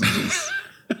 everything else is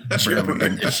just barely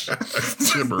English.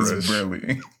 It's barely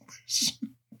English.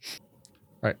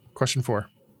 All right, question 4.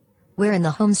 We're in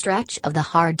the home stretch of the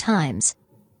hard times.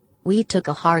 We took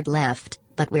a hard left,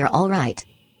 but we're all right.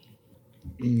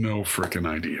 No freaking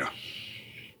idea.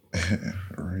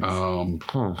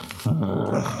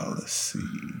 Let's see.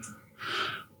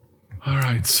 All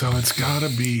right, so it's gotta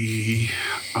be.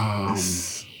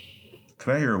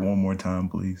 Could I hear it one more time,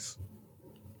 please?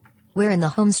 We're in the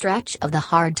home stretch of the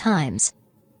hard times.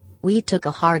 We took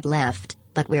a hard left,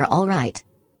 but we're all right.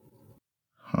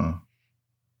 Huh.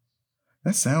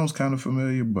 That sounds kind of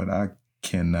familiar, but I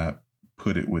cannot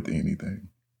put it with anything.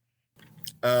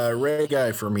 Red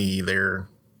guy for me there,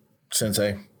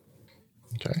 Sensei.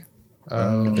 Okay.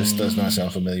 This does not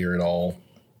sound familiar at all.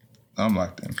 I'm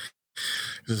locked in.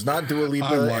 It's not Dua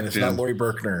Lipa and it's not Lori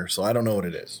Berkner, so I don't know what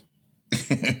it is.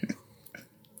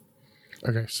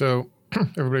 Okay, so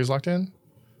everybody's locked in?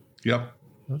 Yep.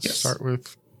 Let's start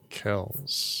with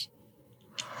Kels.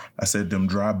 I said them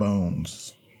dry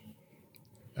bones.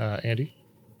 Andy?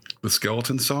 The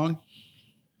Skeleton Song?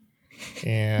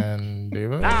 And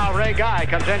David? Now Ray Guy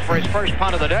comes in for his first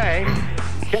punt of the day.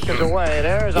 Kick is away.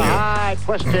 There's a high,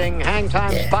 twisting, hang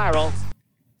time spiral.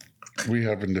 We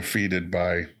have been defeated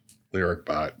by Lyric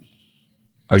Bot.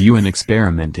 Are you an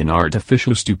experiment in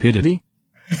artificial stupidity?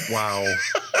 Wow.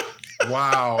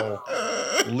 Wow.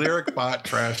 Lyric Bot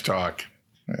trash talk.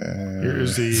 Here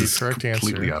is the correct answer.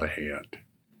 Completely out of hand.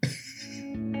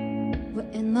 We're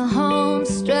in the home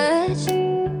stretch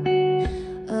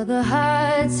of the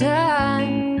hard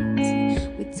times.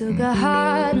 We took a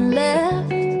hard left,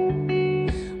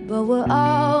 but we're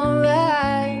all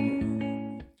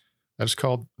right. That's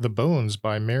called The Bones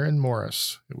by Maren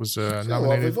Morris. It was Lovely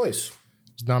nominated. voice.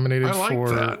 It was nominated I like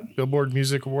for that. Billboard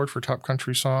Music Award for Top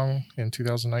Country Song in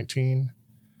 2019.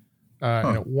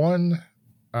 And it won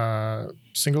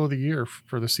Single of the Year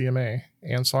for the CMA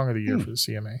and Song of the Year for the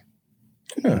CMA.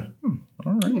 Yeah.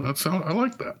 All right. I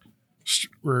like that.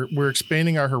 We're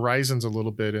expanding our horizons a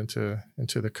little bit into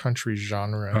the country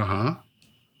genre. Uh-huh.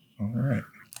 All right.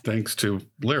 Thanks to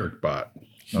Lyric Bot.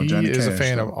 He Johnny is a Cash,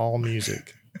 fan though. of all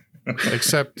music,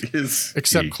 except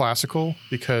classical,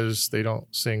 because they don't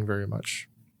sing very much.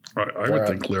 I would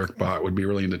think Lyric Bot would be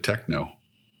really into techno.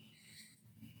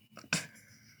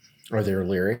 Are there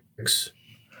lyrics?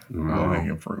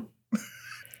 Low-hanging fruit.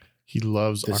 He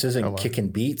loves This isn't Kicking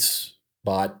Beats,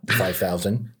 bot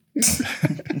 5,000.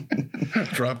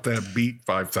 Drop that beat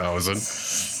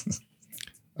 5,000.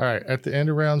 All right. At the end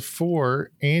of round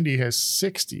 4, Andy has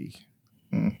 60.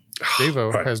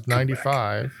 Davo has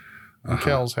 95. And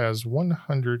Kells has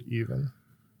 100 even.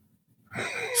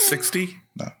 60?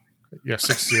 No. Yeah,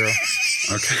 60.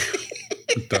 Okay.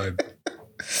 Died.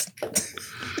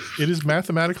 It is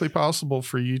mathematically possible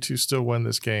for you to still win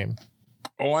this game.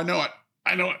 Oh, I know it.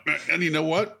 I know it. And you know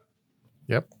what?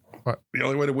 Yep. What? The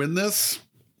only way to win this,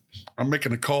 I'm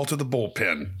making a call to the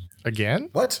bullpen. Again?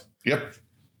 What? Yep.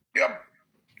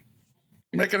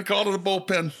 Making a call to the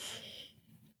bullpen.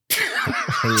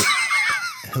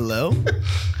 Hello?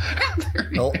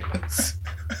 Oh.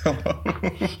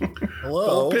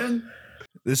 Hello. Bullpen?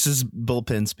 This is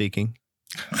Bullpen speaking.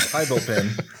 Hi, Bullpen.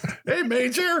 Hey,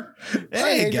 Major.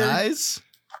 Hey, Major. guys.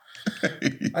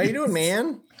 How you doing,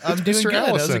 man? I'm doing Mr. good. How's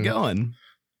it Allison. going?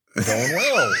 Going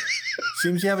well.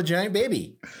 Seems you have a giant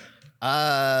baby.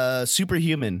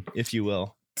 Superhuman, if you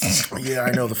will. Yeah,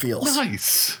 I know the feels.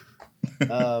 Nice.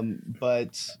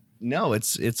 But no,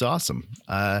 it's awesome.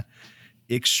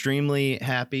 Extremely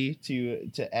happy to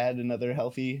add another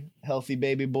healthy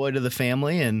baby boy to the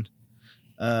family, and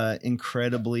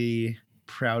incredibly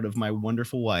proud of my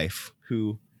wonderful wife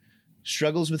who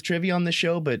struggles with trivia on the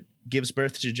show, but gives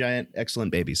birth to giant,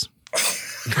 excellent babies.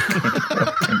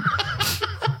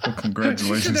 Well, congratulations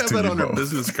You should have to that you on her both.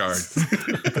 business card.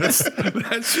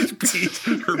 That should be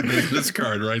her business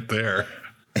card right there.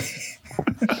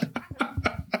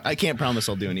 I can't promise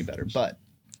I'll do any better, but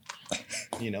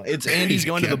it's Andy's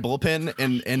going to the bullpen,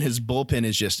 and his bullpen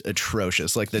is just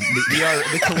atrocious. Like the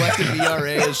collective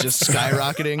ERA is just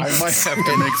skyrocketing. I might have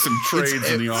to make some trades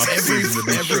in the offseason to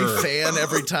be every sure. fan,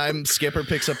 every time Skipper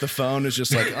picks up the phone, is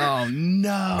just like, oh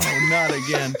no, not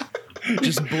again.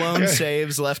 Just blown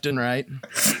saves left and right.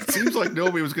 Seems like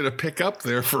nobody was going to pick up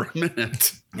there for a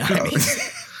minute. I mean, A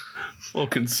little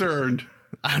concerned.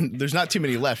 there's not too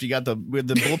many left. You got the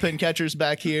bullpen catchers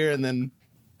back here, and then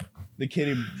the kid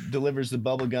who delivers the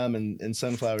bubble gum and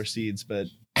sunflower seeds. But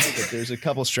there's a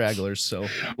couple stragglers, so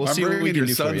we'll I'm see what we bringing can your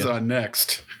do for sons you. on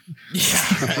next. Yeah,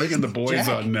 I'm bringing the boys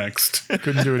on next.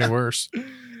 Couldn't do any worse.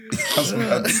 I was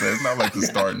about to say, it's not like the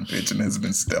starting pitching has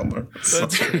been stellar. So,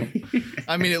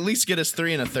 I mean, at least get us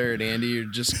 3 1/3, Andy. You're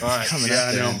just All right. coming Yeah,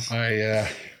 up I there. know.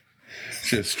 I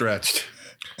should have stretched.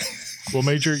 Well,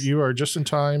 Major, you are just in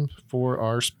time for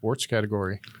our sports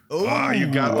category. You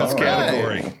got this all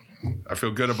category. right. I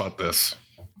feel good about this.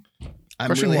 I'm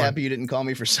Question really one. happy you didn't call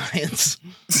me for science.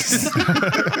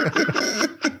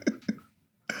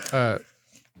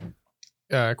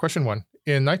 Question 1.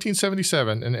 In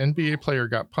 1977, an NBA player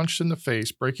got punched in the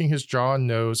face, breaking his jaw and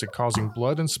nose and causing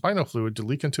blood and spinal fluid to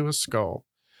leak into his skull.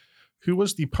 Who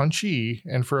was the punchee?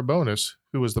 And for a bonus,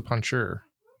 who was the puncher?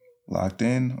 locked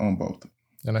in on both.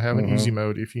 And I have an easy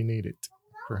mode if you need it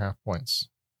for half points.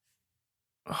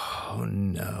 Oh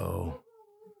no.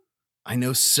 I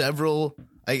know several.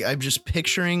 I'm just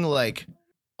picturing like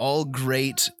all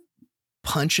great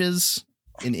punches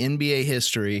in NBA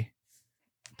history,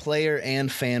 player and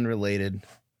fan related.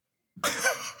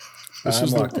 I'm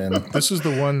locked in. This is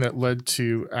the one that led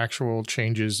to actual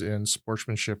changes in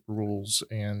sportsmanship rules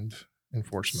and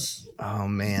enforcement. Oh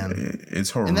man.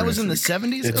 It's horrific. And that was in the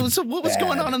 70s? It's What was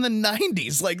going bad. on in the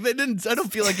 90s? Like I don't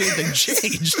feel like anything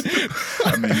changed.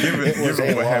 I mean, given was a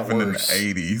what lot happened worse.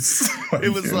 in the 80s. It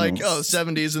was like,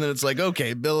 70s, and then it's like,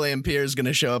 okay, Bill Laimbeer is going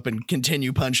to show up and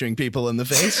continue punching people in the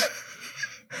face.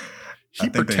 He I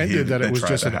think they pretended hid- that they it was tried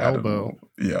just to an hide him. elbow.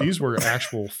 Yeah. These were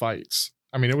actual fights.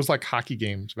 I mean, it was like hockey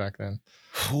games back then.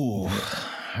 Ooh,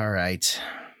 all right.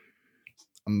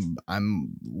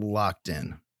 I'm locked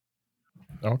in.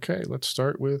 Okay, let's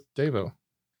start with Davo.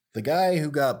 The guy who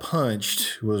got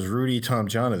punched was Rudy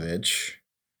Tomjanovich,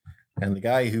 and the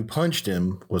guy who punched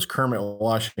him was Kermit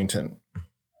Washington.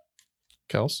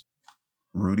 Kels?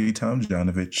 Rudy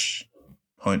Tomjanovich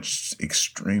punched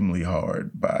extremely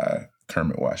hard by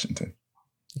Kermit Washington.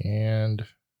 And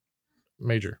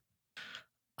Major.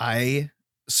 I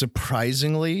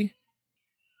surprisingly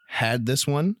had this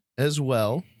one as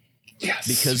well. Yes.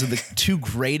 Because of the two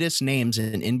greatest names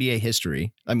in NBA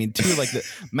history. I mean, two like the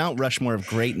Mount Rushmore of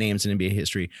great names in NBA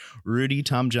history. Rudy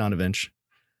Tomjanovich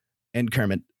and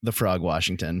Kermit the Frog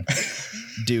Washington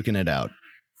duking it out.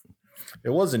 It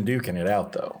wasn't duking it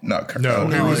out, though. No, No,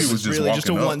 Rudy it was just really just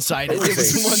a walking up. one-sided. It was It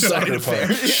was a a one-sided sucker affair.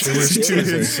 punch. It was It two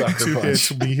was a hits. sucker Two punch.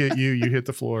 hits. We hit you. You hit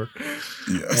the floor.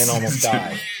 Yes. And almost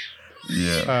die.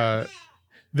 Yeah.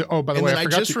 By the And way, then I I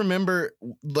forgot just remember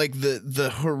like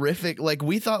the horrific, like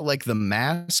we thought like the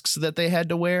masks that they had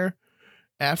to wear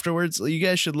afterwards. You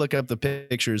guys should look up the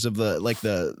pictures of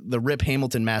the Rip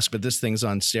Hamilton mask, but this thing's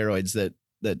on steroids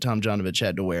that Tom Jonovich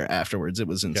had to wear afterwards. It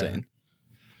was insane.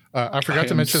 I forgot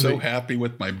to mention. I'm so happy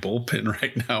with my bullpen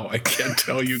right now. I can't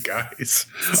tell you guys.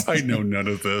 I know none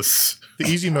of this. The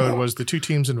easy mode was the two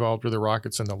teams involved were the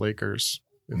Rockets and the Lakers.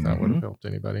 If that would have helped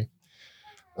anybody.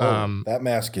 That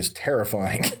mask is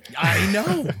terrifying. I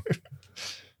know.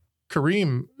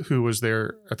 Kareem, who was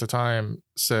there at the time,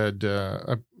 said,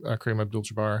 Kareem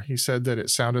Abdul-Jabbar, he said that it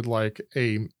sounded like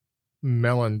a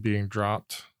melon being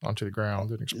dropped onto the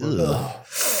ground and exploded.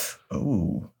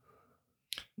 Oh.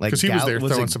 Because he was there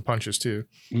throwing some punches too.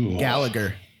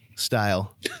 Gallagher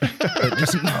style. But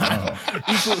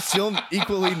just still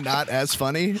equally not as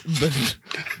funny, but...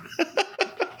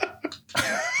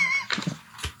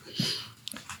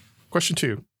 Question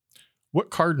 2. What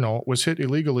Cardinal was hit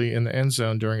illegally in the end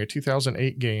zone during a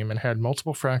 2008 game and had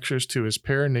multiple fractures to his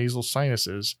paranasal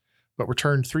sinuses, but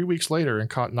returned 3 weeks later and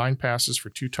caught 9 passes for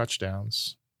 2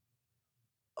 touchdowns?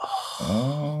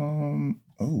 I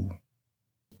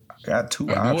got 2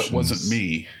 I know options. it wasn't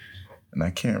me. And I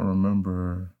can't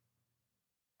remember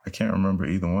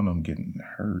either one of them getting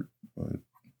hurt, but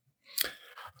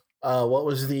what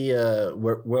was the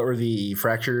what were the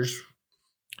fractures?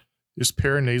 His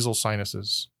paranasal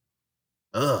sinuses.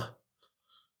 Ugh.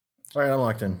 All right, I'm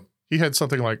locked in. He had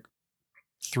something like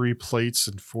 3 plates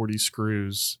and 40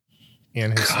 screws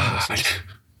in his sinuses.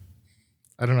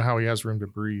 I don't know how he has room to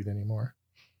breathe anymore.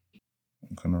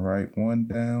 I'm going to write one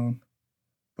down,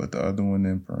 put the other one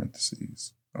in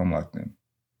parentheses. I'm locked in.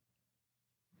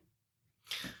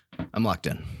 I'm locked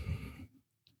in.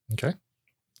 Okay.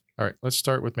 All right, let's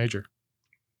start with Major.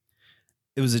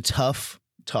 It was a tough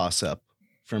toss-up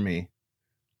for me.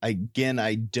 I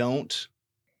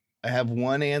have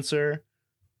one answer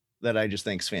that I just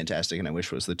think is fantastic and I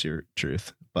wish was the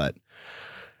truth, but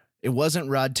it wasn't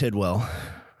Rod Tidwell,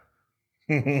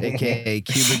 aka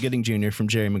Cuba Gooding Jr. from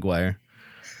Jerry Maguire.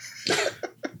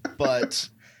 But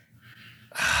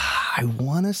I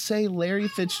want to say Larry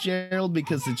Fitzgerald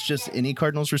because it's just any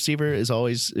Cardinals receiver is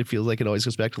always, it feels like it always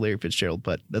goes back to Larry Fitzgerald,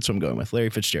 but that's what I'm going with. Larry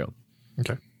Fitzgerald.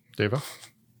 Okay. Deva?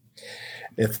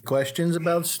 If the question's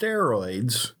about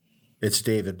steroids, it's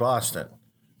David Boston.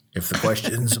 If the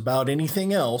question's about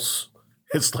anything else,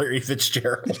 it's Larry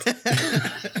Fitzgerald.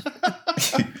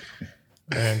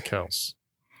 And Kels.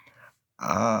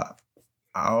 I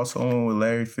also went with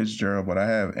Larry Fitzgerald, but I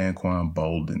have Anquan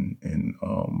Bolden in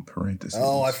parentheses.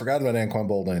 Oh, I forgot about Anquan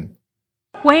Bolden.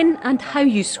 When and how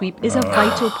you sweep is a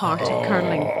vital part of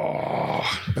curling.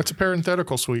 That's a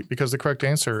parenthetical sweep because the correct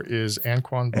answer is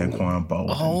Anquan Bolden. Anquan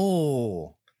Bolden.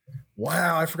 Oh.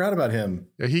 Wow, I forgot about him.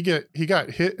 Yeah, he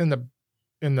got hit in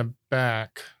the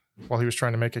back while he was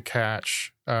trying to make a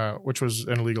catch, which was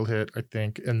an illegal hit, I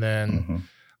think. And then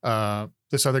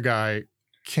this other guy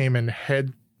came and hit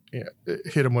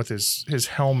him with his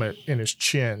helmet in his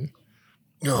chin.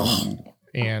 Oh.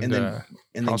 And then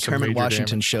Kermit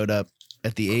Washington showed up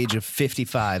at the age of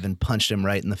 55 and punched him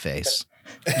right in the face.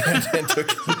 and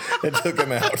took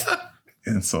him out.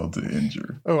 Insult to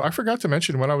injury. Oh, I forgot to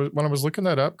mention when I was looking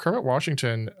that up, Kermit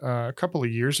Washington a couple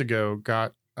of years ago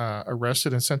got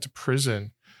arrested and sent to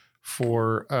prison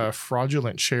for a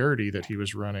fraudulent charity that he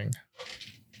was running.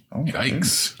 Oh,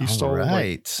 yikes! He stole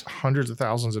like hundreds of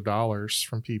thousands of dollars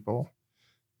from people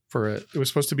for it. It was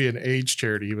supposed to be an AIDS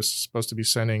charity. He was supposed to be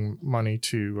sending money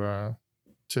to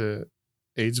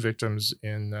AIDS victims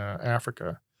in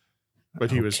Africa,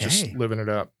 but he was just living it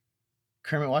up.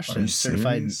 Kermit Washington,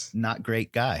 certified not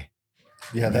great guy.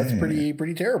 Yeah, that's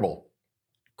pretty terrible.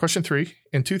 Question 3.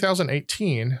 In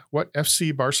 2018, what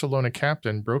FC Barcelona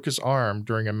captain broke his arm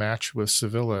during a match with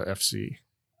Sevilla FC?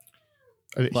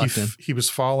 He was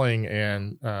falling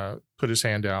and put his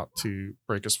hand out to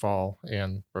break his fall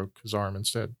and broke his arm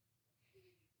instead.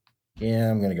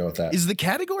 Yeah, I'm going to go with that. Is the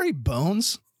category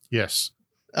bones? Yes.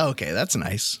 Okay, that's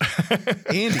nice.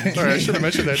 Andy. Sorry, I should have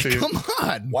mentioned that to you. Come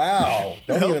on. Wow.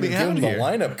 Don't Help even me give out him the here.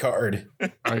 lineup card.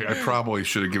 I probably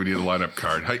should have given you the lineup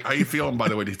card. How you feeling, by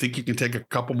the way? Do you think you can take a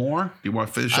couple more? Do you want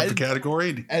to finish up the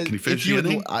category? Can you finish the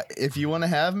inning? If you want to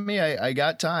have me, I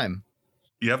got time.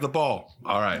 You have the ball.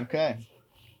 All right. Okay.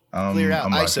 Clear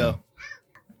out. ISO.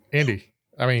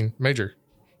 Major.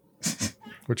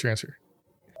 What's your answer?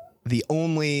 The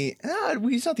only,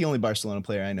 he's not the only Barcelona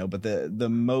player I know, but the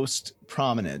most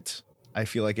prominent, I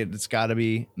feel like it's got to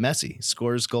be Messi.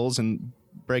 Scores goals and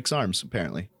breaks arms,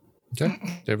 apparently.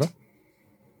 Okay. Deva?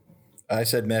 I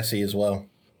said Messi as well.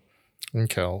 And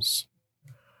Kels.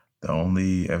 The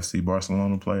only FC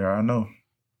Barcelona player I know,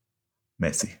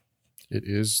 Messi. It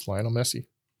is Lionel Messi.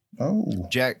 Oh.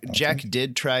 Jack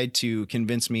did try to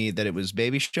convince me that it was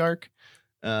Baby Shark,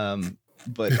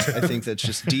 But I think that's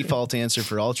just default answer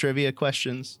for all trivia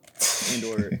questions and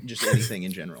or just anything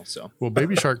in general. So, well,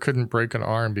 Baby Shark couldn't break an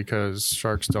arm because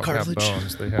sharks don't Cartilage. have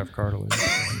bones; they have cartilage.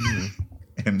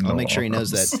 And I'll no make sure he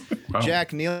knows arms. that. Wow.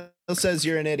 Jack, Neil says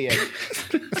you're an idiot.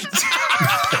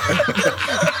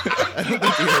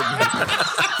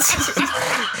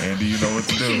 Andy, you know what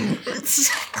to do.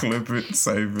 Clip it,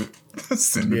 save it,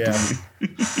 send it to me.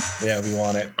 Yeah, we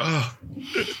want it.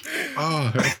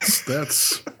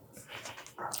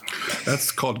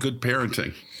 That's called good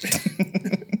parenting.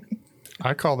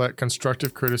 I call that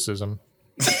constructive criticism.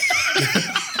 It's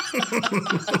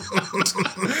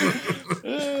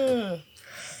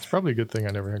probably a good thing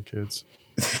I never had kids.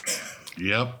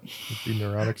 Yep. It'd be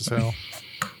neurotic as hell.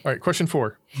 All right, question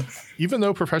 4. Even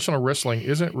though professional wrestling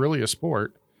isn't really a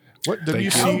sport, what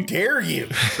How dare you?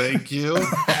 Thank you.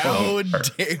 How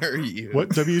dare you? What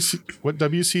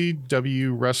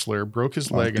WCW wrestler broke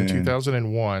his leg in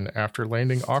 2001 after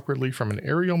landing awkwardly from an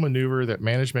aerial maneuver that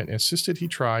management insisted he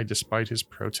try despite his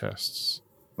protests?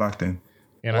 Locked in.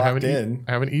 And I have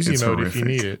an easy It's mode horrific. if you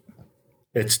need it.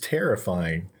 It's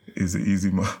terrifying. Is it easy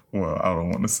mode? Well, I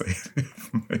don't want to say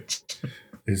it.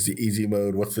 Is the easy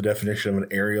mode? What's the definition of an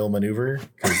aerial maneuver?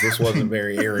 Because this wasn't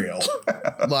very aerial.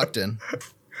 Locked in.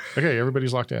 Okay,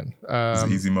 everybody's locked in. Is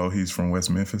easy mode? He's from West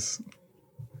Memphis.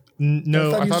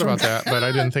 No, I he was thought from- about that, but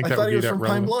I didn't think I that thought would he be was that from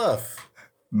Pine relevant. Bluff.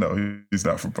 No, he's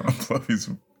not from Pine Bluff.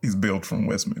 He's built from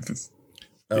West Memphis.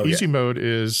 The easy mode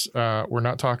is we're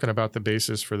not talking about the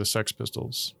basis for the Sex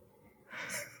Pistols.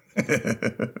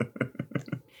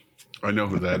 I know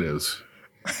who that is.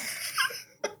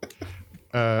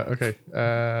 Okay,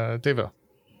 Devo.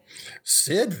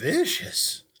 Sid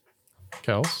Vicious.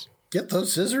 Kels. Get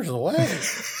those scissors away.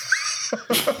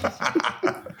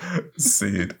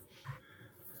 Sid.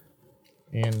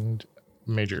 And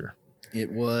Major.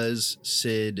 It was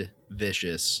Sid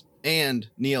Vicious. And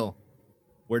Neil,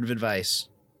 word of advice.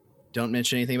 Don't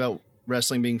mention anything about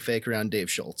wrestling being fake around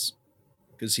Dave Schultz.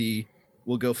 Because he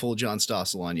will go full John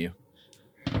Stossel on you.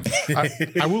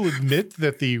 I will admit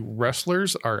that the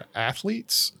wrestlers are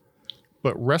athletes,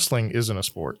 but wrestling isn't a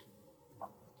sport.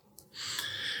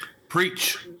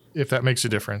 Preach. If that makes a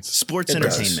difference. Sports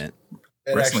entertainment.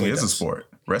 Wrestling is a sport.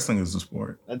 Wrestling is a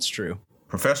sport. That's true.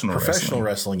 Professional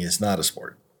wrestling is not a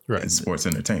sport. Right. It's sports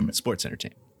entertainment. Sports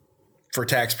entertainment. For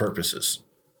tax purposes.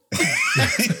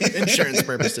 Insurance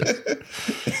purposes.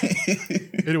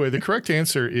 Anyway, the correct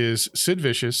answer is Sid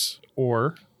Vicious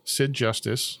or Sid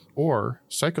Justice or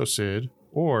Psycho Sid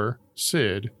or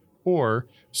Sid or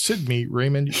Sid Meet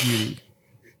Raymond Beauty.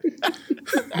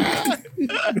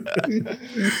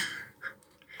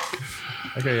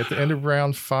 Okay, at the end of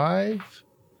round 5,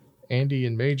 Andy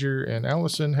and Major and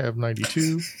Allison have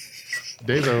 92.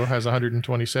 Devo has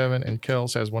 127 and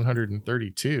Kels has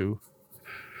 132.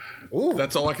 Ooh.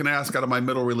 That's all I can ask out of my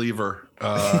middle reliever.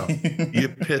 You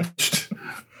pitched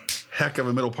heck of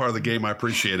a middle part of the game. I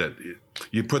appreciate it.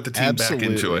 You put the team back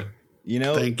into it. You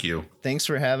know, thank you. Thanks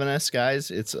for having us,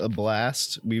 guys. It's a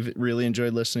blast. We've really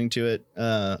enjoyed listening to it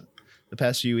the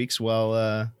past few weeks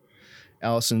while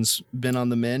Allison's been on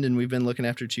the mend and we've been looking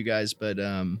after 2 guys. But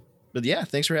yeah,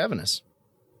 thanks for having us.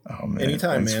 Oh man,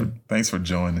 anytime, thanks for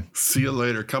joining. See you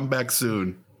later. Come back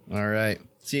soon. All right.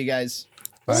 See you guys.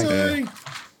 Bye.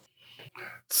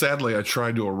 Sadly, I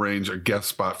tried to arrange a guest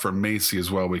spot for Macy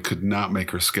as well. We could not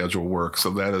make her schedule work. So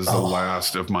that is the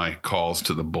last of my calls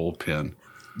to the bullpen.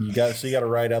 You got to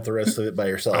ride out the rest of it by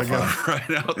yourself. I got to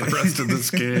ride out the rest of this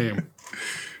game.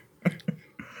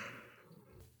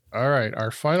 All right,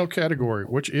 our final category,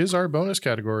 which is our bonus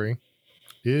category,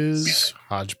 is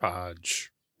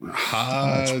hodgepodge.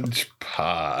 Hodgepodge.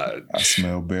 I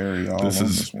smell berry all on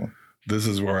this one. This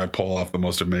is where I pull off the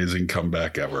most amazing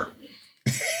comeback ever.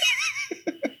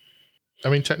 I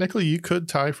mean, technically, you could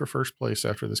tie for first place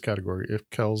after this category if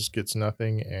Kels gets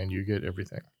nothing and you get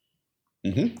everything.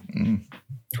 Mm-hmm.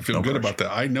 I feel good about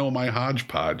that. I know my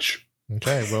hodgepodge.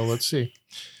 Okay, well, let's see.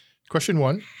 Question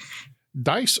 1.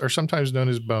 Dice are sometimes known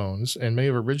as bones and may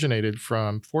have originated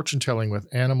from fortune telling with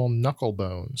animal knuckle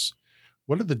bones.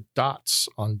 What are the dots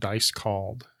on dice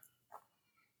called?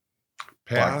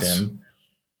 Pass.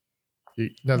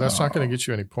 No, that's not going to get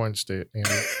you any points, Andy.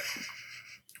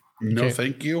 No,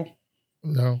 thank you.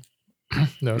 No.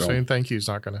 No, saying thank you is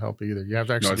not going to help either. You have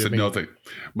to actually No, I give said me. no thank.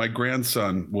 My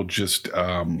grandson will just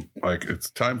like,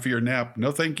 it's time for your nap.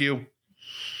 No, thank you.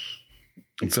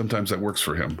 And sometimes that works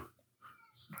for him.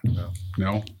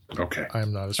 No? Okay. I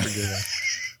am not as forgiving.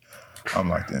 I'm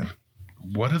locked in.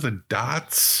 What are the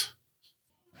dots?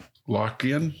 Lock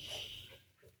in.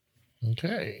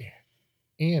 Okay.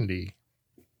 Andy.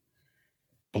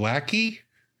 Blackie?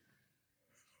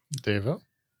 Devo.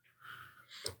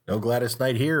 No Gladys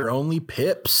Knight here, only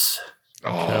Pips.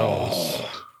 Oh.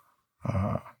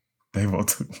 They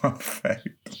both took my fact.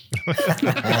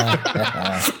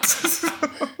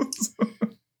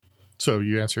 So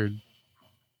you answered.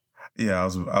 Yeah,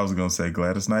 I was gonna say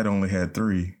Gladys Knight only had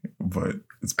 3, but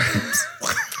it's Pips.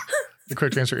 The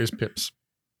correct answer is Pips.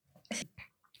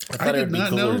 I thought it would be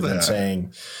cooler than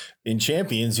saying, in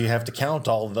Champions, you have to count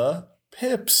all the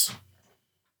Pips.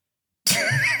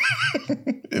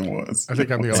 It was. I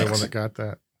think I'm the only one that got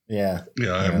that. Yeah.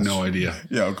 Yeah, I have no idea.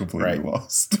 Yeah, I'm completely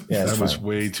lost. Yeah, that was fine.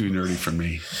 way too nerdy for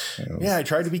me. Yeah, I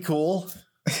tried to be cool.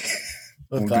 With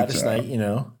Well, Gladys good Knight, job. you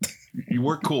know. You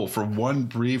were cool for one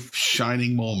brief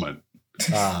shining moment.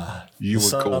 You the were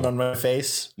sun cool. on my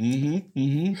face. Mm-hmm.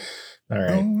 Mm-hmm. All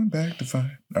right. Going back to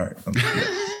find. All right.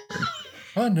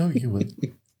 I know you would.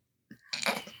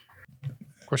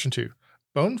 Question 2.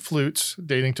 Bone flutes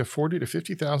dating to 40 to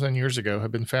 50,000 years ago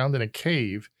have been found in a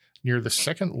cave near the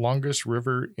second longest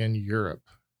river in Europe.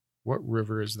 What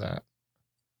river is that?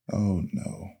 Oh,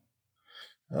 no.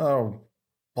 Oh,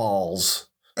 balls.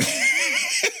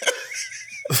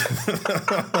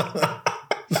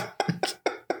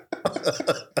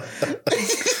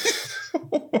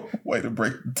 Way to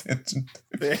break the tension.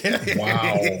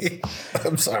 Wow.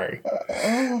 I'm sorry.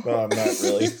 No, I'm not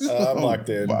really. I'm locked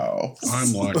in. Wow.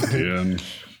 I'm locked in.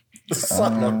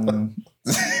 Son of a...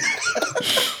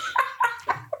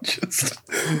 Just.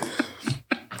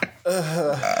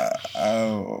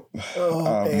 I'm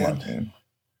man. locked in.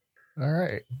 All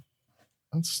right.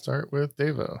 Let's start with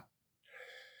Devo.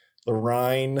 The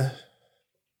Rhine.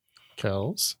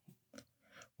 Kells.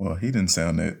 Well, he didn't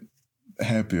sound that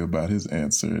happy about his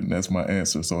answer, and that's my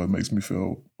answer, so it makes me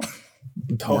feel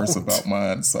worse about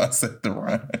mine. So I said the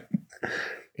Rhine.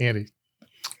 Andy.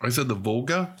 I said the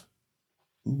Volga.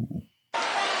 Ooh.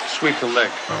 Sweep the leg.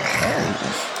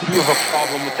 You have a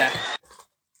problem with that?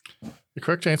 The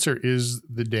correct answer is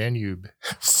the Danube.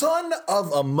 Son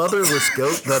of a motherless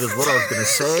goat. That is what I was going to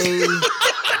say.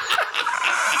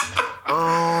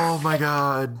 Oh my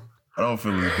God. I don't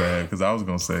feel as bad because I was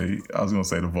gonna say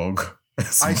the Volga.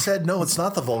 I said no, it's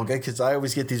not the Volga because I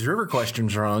always get these river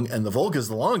questions wrong, and the Volga is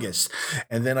the longest.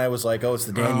 And then I was like, oh, it's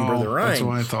the Danube or the Rhine. That's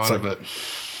why I thought of it.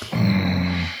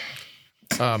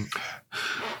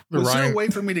 The Was there Rhine. a way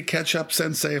for me to catch up,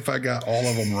 Sensei, if I got all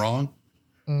of them wrong?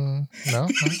 No. Okay.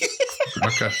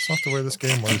 That's not the way this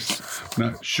game works.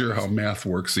 Not sure how math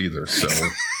works either. So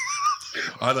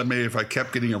I thought maybe if I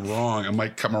kept getting it wrong, I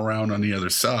might come around on the other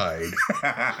side.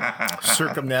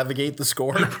 Circumnavigate the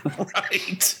score.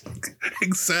 Right.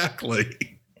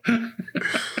 Exactly.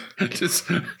 Just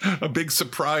a big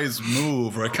surprise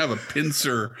move, or a kind of a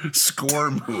pincer score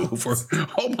move, or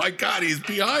oh my God, he's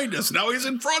behind us. Now he's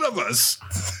in front of us.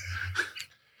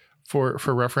 For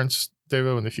reference,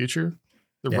 Devo, in the future,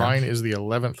 the Yeah. Rhine is the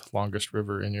 11th longest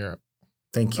river in Europe.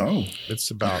 Thank you. Oh, It's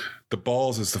about, The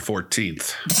balls is the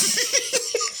 14th.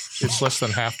 it's less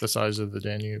than half the size of the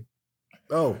Danube.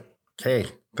 Oh, okay.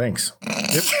 Thanks.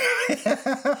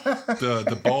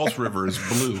 The balls river is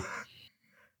blue.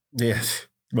 Yes,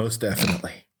 most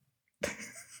definitely.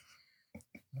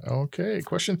 Okay,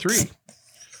 question 3.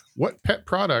 What pet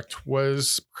product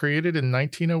was created in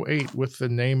 1908 with the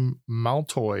name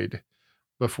Maltoid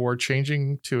before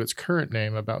changing to its current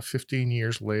name about 15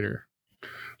 years later?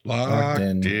 Locked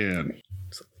in. in.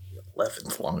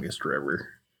 11th longest river.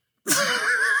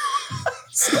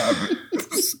 stop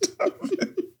it! Stop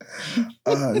it!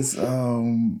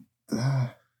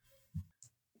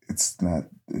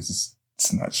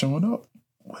 It's not showing up.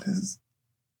 What is?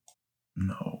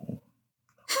 No.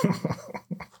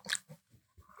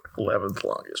 11th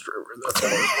longest river. That's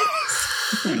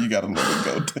all. You gotta let it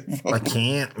go, Dave. I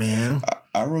can't, man.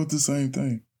 I wrote the same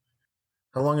thing.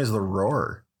 How long is the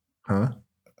roar? Huh?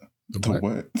 The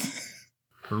what?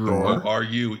 Roar.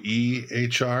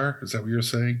 R-U-E-H-R? Is that what you're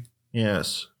saying?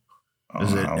 Yes. Oh,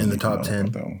 Is it I don't in the even top know 10?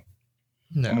 about that one.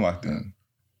 No. I'm locked in.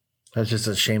 That's just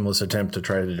a shameless attempt to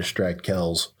try to distract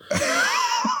Kells.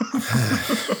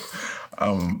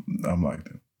 I'm locked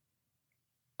in.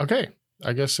 Okay,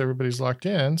 I guess everybody's locked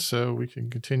in, so we can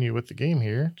continue with the game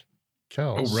here.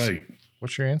 Kells. Oh, right.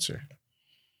 What's your answer?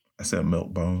 I said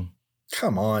milk bone.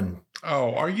 Come on.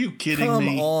 Oh, are you kidding Come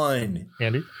me? on.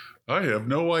 Andy? I have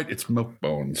no idea. It's milk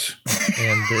bones.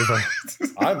 And Devo?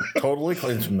 I'm totally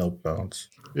clean to milk bones.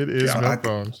 It is milk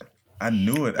bones. I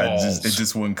knew it. Balls. It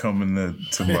just wouldn't come in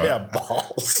to my Yeah,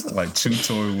 balls. like Chew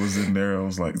Toy was in there. I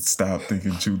was like, stop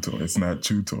thinking Chew Toy. It's not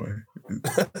Chew Toy.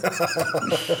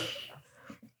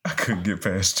 I couldn't get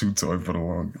past Chew Toy for the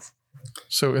longest.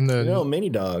 So in the You know, mini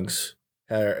dogs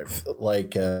are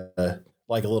like a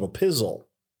little pizzle.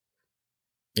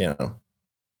 You know.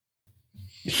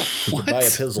 You can buy a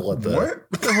pizzle at the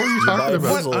What the hell are you you buy talking a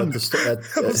about? pizzle at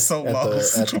the That was so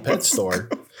lost. at the pet store.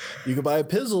 You can buy a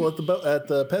pizzle at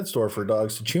the pet store for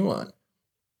dogs to chew on.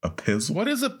 A pizzle? What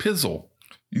is a pizzle?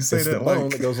 You say It's the that bone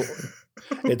like that goes.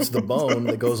 It's the bone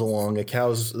that goes along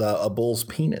a bull's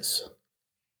penis.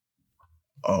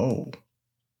 oh.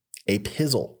 A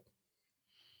pizzle.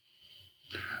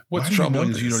 What's Why do you know troubling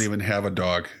is you this? don't even have a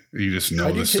dog. You just I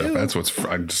know do this stuff. too. That's what's.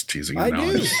 I'm just teasing you I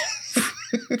now.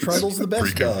 do. Trundle's the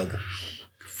best dog.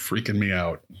 Freaking me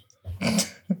out.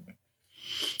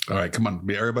 All right, come on,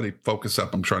 everybody, focus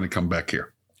up. I'm trying to come back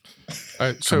here.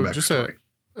 So back just story.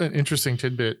 an interesting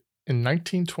tidbit. In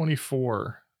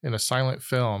 1924, in a silent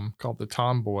film called The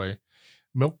Tomboy,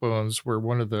 milk bones were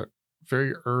one of the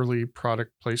very early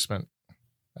product placement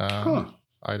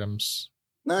items.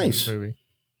 Nice. In the movie.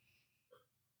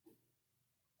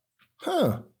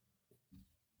 Huh.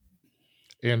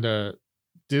 And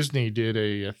Disney did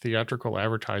a theatrical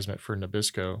advertisement for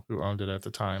Nabisco, who owned it at the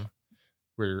time,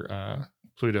 where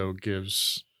Pluto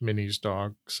gives Minnie's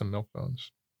dog some milk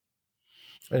bones.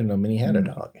 I didn't know Minnie had a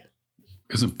dog.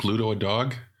 Isn't Pluto a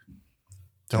dog?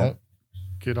 Don't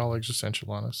get all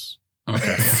existential on us.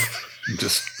 Okay.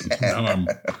 Just now I'm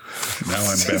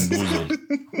bamboozled.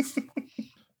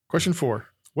 Question 4.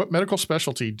 What medical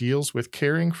specialty deals with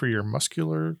caring for your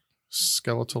muscular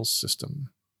skeletal system?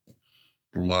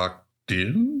 Locked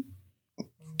in?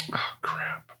 Oh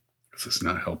crap. This is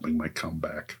not helping my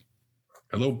comeback.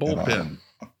 Hello, bullpen.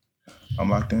 I'm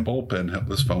locked in. Bullpen.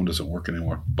 This phone doesn't work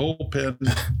anymore. Bullpen.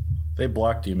 They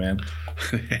blocked you, man.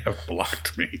 They have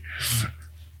blocked me.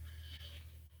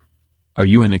 Are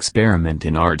you an experiment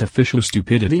in artificial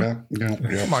stupidity? Yeah.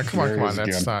 Come on.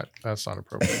 That's not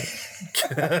appropriate.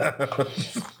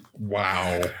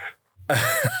 Wow.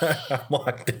 I'm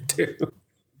locked in too.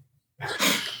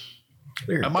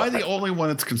 Am I the only one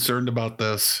that's concerned about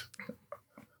this?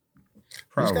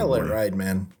 You just gotta let it ride,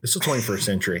 man. It's the 21st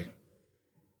century.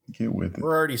 Get with it.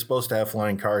 We're already supposed to have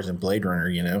flying cars in Blade Runner,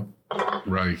 you know?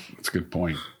 Right. That's a good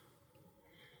point.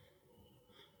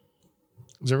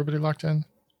 Is everybody locked in?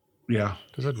 Yeah.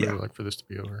 Because I'd really like for this to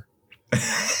be over.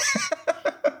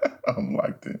 I'm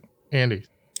locked in. Andy.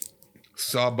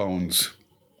 Sawbones.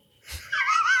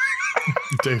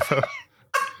 Davo.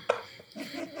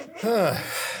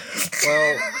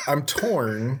 Well, I'm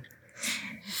torn.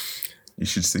 You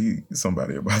should see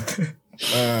somebody about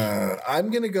that.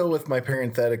 I'm going to go with my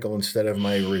parenthetical instead of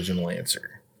my original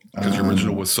answer. Because your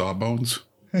original was Sawbones?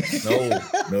 No.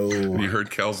 You heard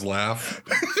Kel's laugh?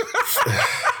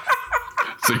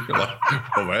 So you're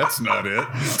like, well, that's not it.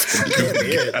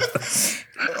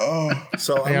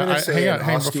 So I'm going to say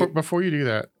hang on. Before you do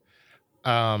that,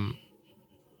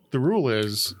 the rule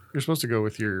is you're supposed to go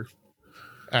with your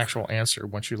actual answer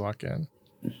once you lock in.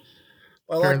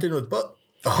 I locked in with both.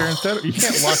 Parenthetical. You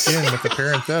can't lock in with the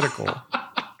parenthetical.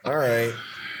 All right.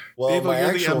 Well, Dave, my you're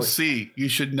actual, the MC. You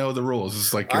should know the rules.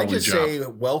 It's like your I only just job. say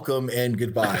welcome and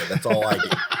goodbye. That's all I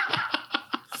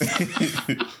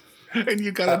do. And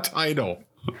you got a title.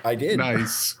 I did.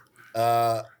 Nice.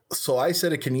 So I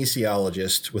said a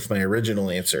kinesiologist with my original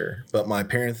answer, but my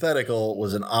parenthetical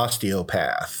was an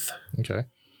osteopath. Okay.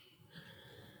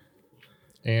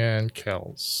 And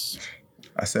Kel's.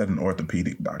 I said an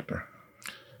orthopedic doctor.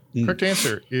 Correct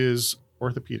answer is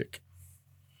orthopedic.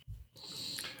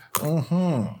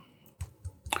 Mm-hmm.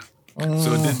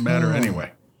 So it didn't matter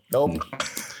anyway. Nope.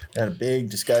 Had a big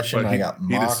discussion. I got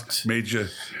mocked. He made you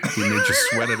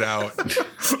sweat it out.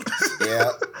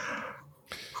 Yeah.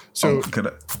 So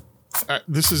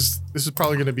this is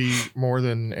probably going to be more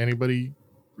than anybody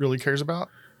really cares about.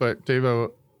 But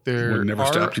Davo, We've never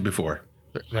stopped you before.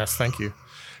 Yes, thank you.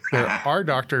 There are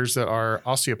doctors that are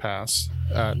osteopaths.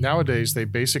 Nowadays, they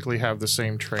basically have the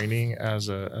same training as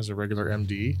a regular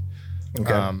MD.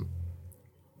 Okay.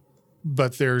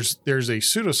 But there's a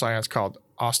pseudoscience called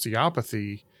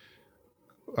osteopathy,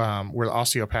 where the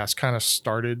osteopaths kind of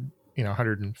started,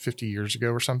 150 years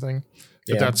ago or something.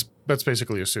 But Yeah. that's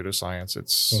basically a pseudoscience.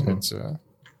 It's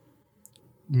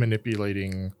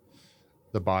manipulating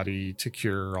the body to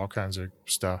cure all kinds of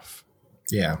stuff.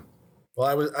 Yeah.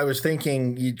 Well, I was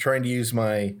thinking you trying to use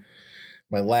my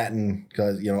Latin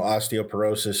because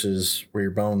osteoporosis is where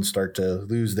your bones start to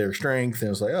lose their strength, and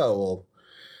it's like,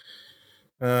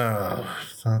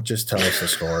 just tell us the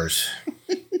scores.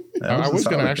 I was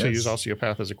going to actually use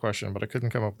osteopath as a question, but I couldn't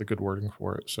come up with a good wording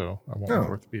for it, so I went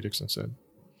with orthopedics instead.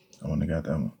 I wouldn't have got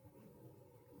that one.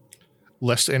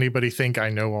 Lest anybody think I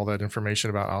know all that information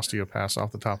about osteopaths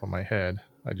off the top of my head,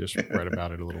 I just read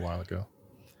about it a little while ago.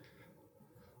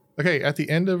 Okay, at the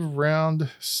end of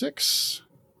round 6,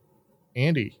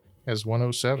 Andy has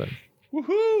 107.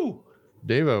 Woohoo!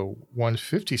 Devo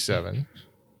 157.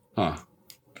 Huh.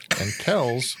 And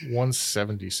Kells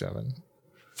 177.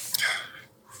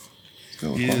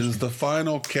 Is the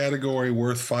final category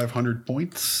worth 500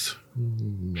 points?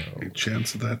 No. Any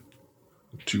chance of that?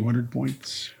 200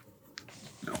 points?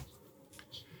 No.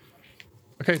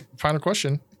 Okay, final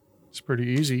question. It's pretty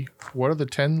easy. What are the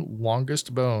 10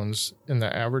 longest bones in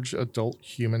the average adult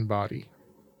human body?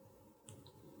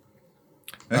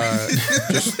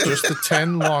 Just the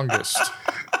 10 longest.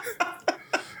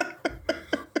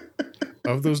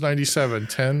 Of those 97,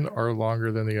 10 are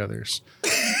longer than the others.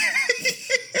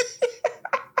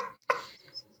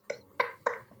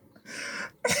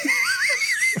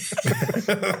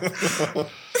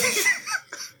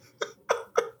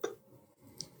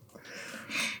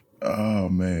 Oh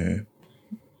man.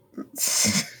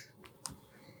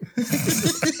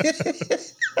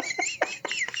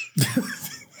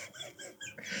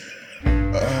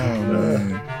 Oh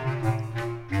man.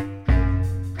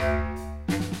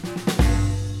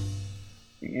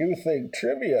 You think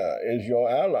trivia is your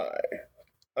ally?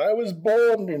 I was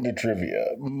born into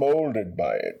trivia, molded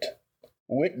by it.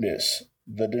 Witness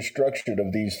the destruction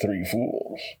of these three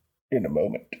fools in a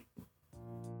moment.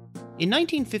 In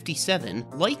 1957,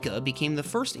 Laika became the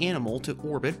first animal to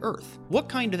orbit Earth. What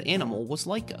kind of animal was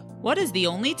Laika? What is the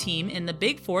only team in the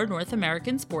Big Four North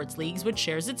American sports leagues which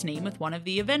shares its name with one of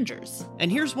the Avengers?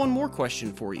 And here's one more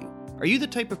question for you. Are you the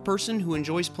type of person who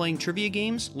enjoys playing trivia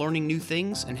games, learning new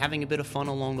things, and having a bit of fun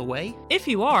along the way? If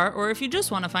you are, or if you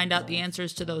just want to find out the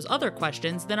answers to those other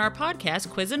questions, then our podcast,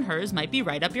 Quiz and Hers, might be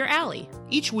right up your alley.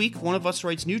 Each week, one of us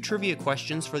writes new trivia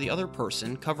questions for the other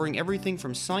person, covering everything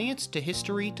from science to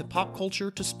history to pop culture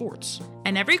to sports.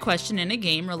 And every question in a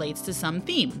game relates to some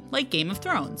theme, like Game of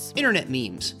Thrones, internet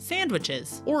memes,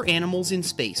 sandwiches, or animals in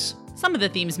space. Some of the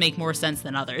themes make more sense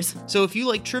than others. So if you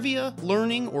like trivia,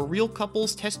 learning, or real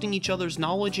couples testing each other's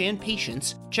knowledge and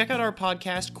patience, check out our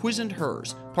podcast, Quiz and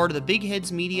Hers, part of the Big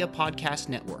Heads Media Podcast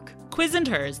Network. Quiz and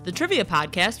Hers, the trivia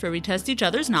podcast where we test each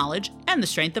other's knowledge and the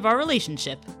strength of our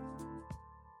relationship.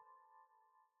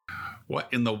 What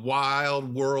in the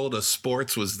wild world of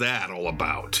sports was that all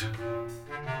about?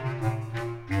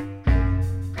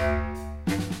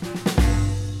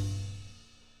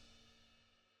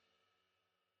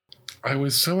 I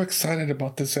was so excited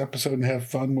about this episode and have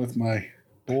fun with my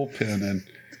bullpen, and it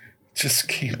just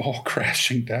came all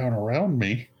crashing down around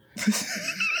me.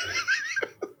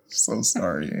 So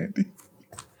sorry, Andy.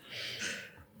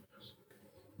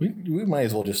 We might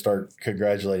as well just start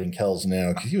congratulating Kells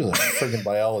now because he was a friggin'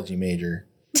 biology major.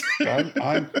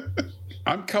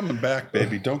 I'm coming back,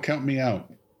 baby. Don't count me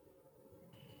out.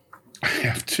 I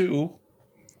have two.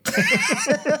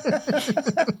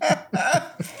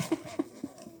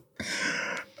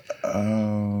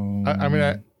 I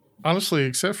mean, honestly,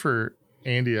 except for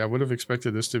Andy, I would have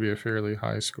expected this to be a fairly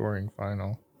high scoring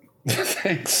final.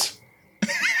 Thanks.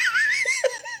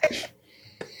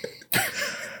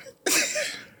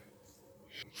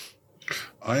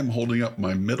 I am holding up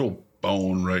my middle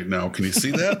bone right now. Can you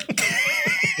see that?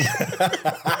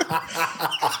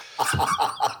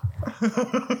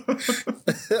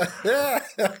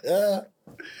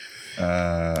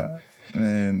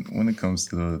 Man, when it comes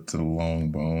to the long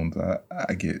bones,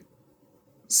 I get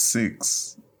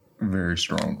 6 very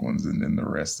strong ones, and then the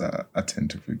rest I tend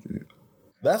to forget.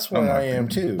 That's what I am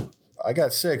too. I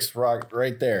got 6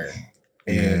 right there.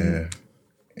 Yeah,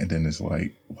 and then it's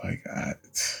like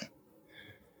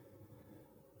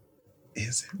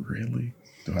is it really?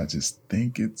 Do I just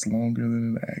think it's longer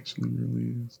than it actually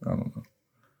really is? I don't know.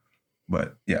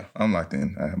 But yeah, I'm locked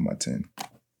in. I have my 10.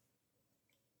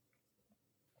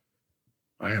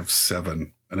 I have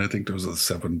 7, and I think those are the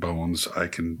 7 bones I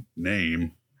can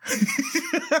name.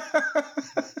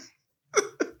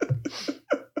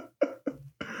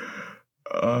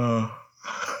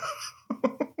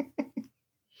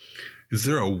 Is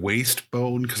there a waist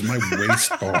bone? Because my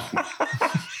waist bone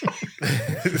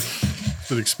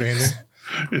is it expanding?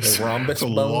 It's a rhombus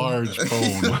bone? Large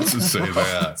bone. Let's just say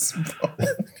that.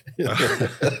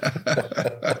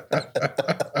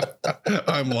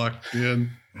 I'm locked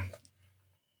in.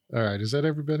 All right, is that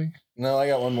everybody? No, I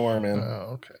got one more, man.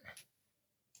 Oh, okay.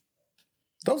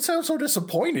 Don't sound so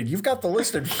disappointed. You've got the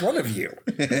list in front of you.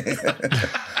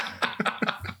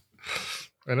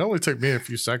 It only took me a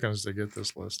few seconds to get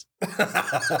this list.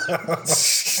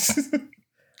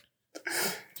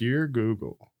 Dear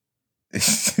Google.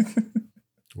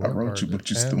 I wrote you, but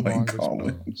you still ain't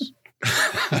calling.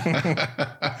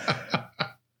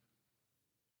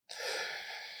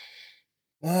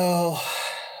 Well,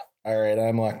 all right,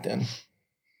 I'm locked in.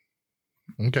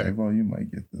 Okay. Well, you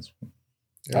might get this one.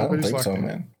 I don't think so,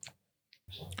 man.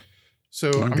 So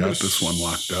I I'm got gonna this one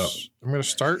locked up. I'm going to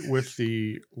start with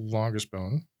the longest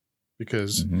bone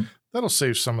because that'll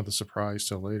save some of the surprise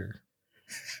till later.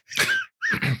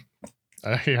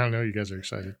 I know you guys are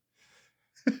excited.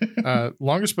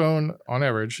 Longest bone on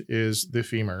average is the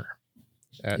femur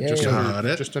at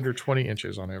just under 20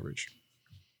 inches on average.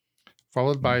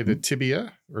 Followed by the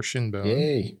tibia or shin bone.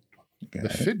 Yay. The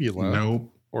fibula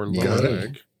or lower Got it.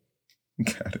 leg.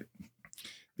 Got it.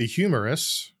 The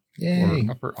humerus Yay.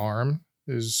 or upper arm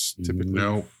is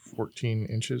typically 14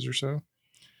 inches or so.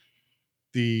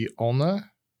 The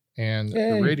ulna and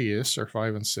the radius are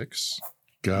 5 and 6.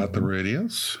 Got the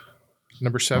radius.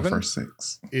 Number 7 first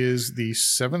 6 is the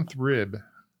 7th rib.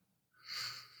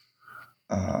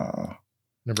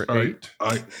 Number 8.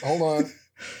 Hold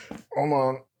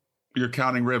on. You're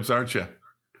counting ribs, aren't you?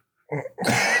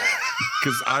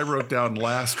 Because I wrote down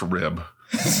last rib.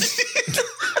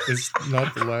 It's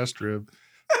not the last rib.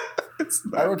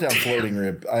 I wrote down floating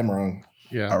rib. I'm wrong.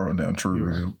 Yeah. I wrote down true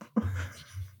rib.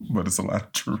 But it's a lot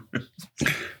of true ribs.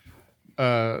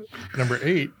 Number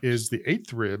 8 is the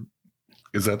 8th rib.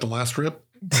 Is that the last rib?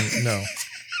 No.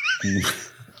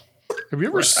 Have you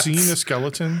ever seen a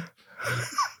skeleton?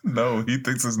 No, he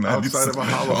thinks it's not outside of a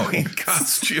Halloween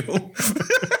costume.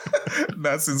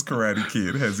 Not since Karate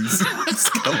Kid has he seen a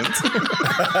skeleton.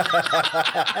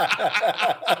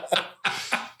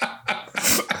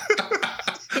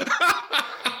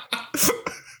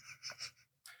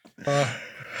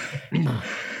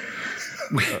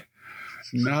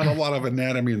 Not a lot of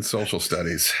anatomy and social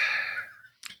studies.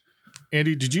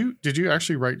 Andy, did you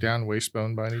actually write down waist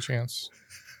bone by any chance?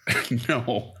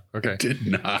 No. Okay. I did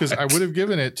not. Because I would have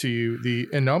given it to you. The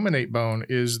innominate bone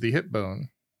is the hip bone.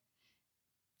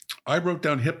 I wrote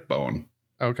down hip bone.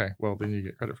 Okay. Well, then you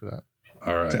get credit for that.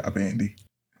 All right. Job, Andy.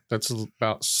 That's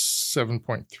about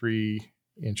 7.3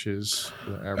 inches.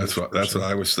 For the average That's what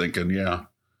I was thinking. Yeah.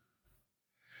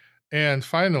 And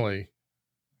finally,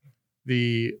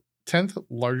 the 10th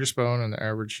largest bone in the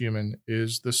average human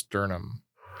is the sternum.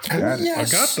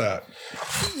 Yes. I got that.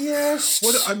 Yes.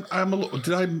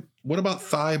 What about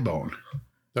thigh bone?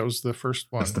 That was the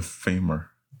first one. That's the femur.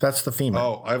 That's the femur.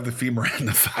 Oh, I have the femur and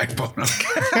the thigh bone.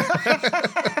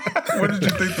 What did you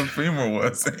think the femur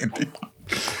was, Andy?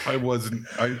 I wasn't.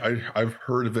 I've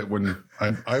heard of it when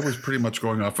I was pretty much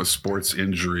going off of sports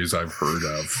injuries I've heard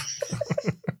of.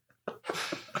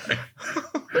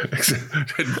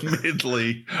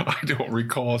 Admittedly, I don't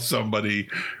recall somebody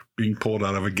being pulled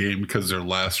out of a game because their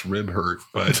last rib hurt,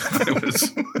 but it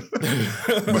was.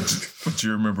 but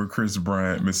you remember Chris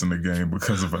Bryant missing the game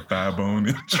because of a thigh bone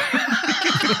injury.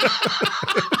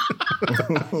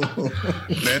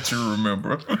 That you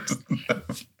remember.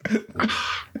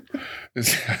 I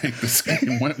think this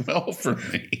game went well for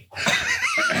me.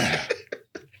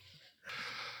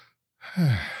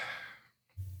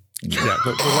 Yeah,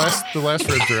 the last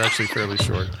ribs are actually fairly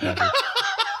short.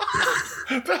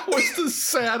 That was the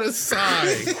saddest sigh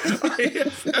I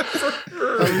have ever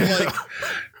heard. I'm like,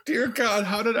 dear God,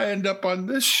 how did I end up on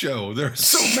this show? There are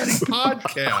so many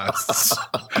podcasts.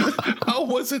 How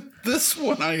was it this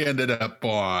one I ended up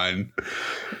on?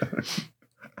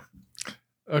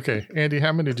 Okay, Andy,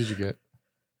 how many did you get?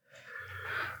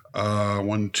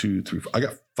 1, 2, 3, 4. I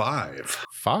got 5.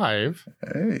 5?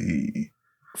 Hey.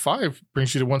 5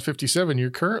 brings you to 157. You're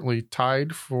currently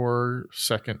tied for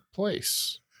second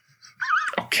place.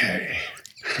 Okay.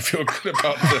 I feel good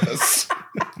about this.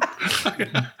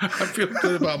 I feel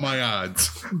good about my odds.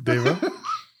 David?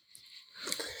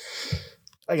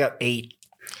 I got 8.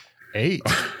 8?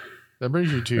 That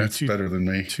brings you to That's better than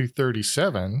me.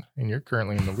 237, and you're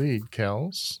currently in the lead,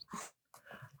 Kels.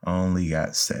 Only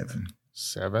got 7.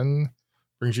 7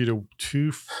 brings you to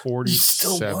 247. You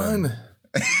still won.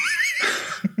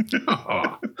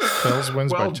 Kels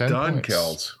wins by 10 done, points.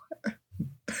 Kels.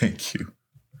 Thank you.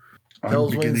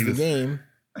 Kels wins the game,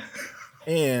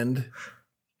 and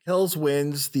Kels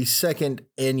wins the second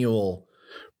annual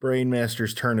Brain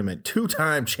Masters tournament.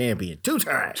 2-time champion.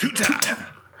 2-time. 2-time.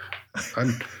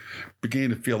 I'm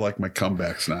beginning to feel like my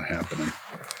comeback's not happening.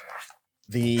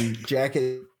 The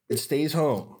jacket stays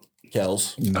home,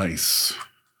 Kels. Nice.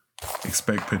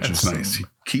 Expect pictures. That's nice. He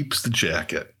keeps the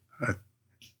jacket.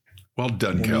 Well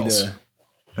done, Kels.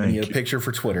 We need a picture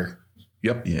for Twitter.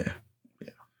 Yep. Yeah.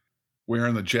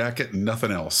 Wearing the jacket and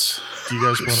nothing else. Do you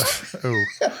guys want to?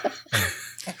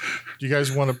 Do you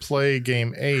guys want to play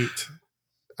game 8?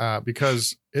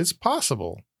 Because it's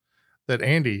possible that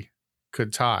Andy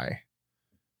could tie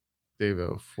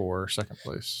Devo for second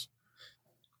place.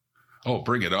 Oh,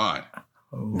 bring it on.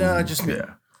 No, just me.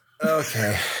 Yeah.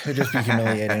 Okay. It'd just be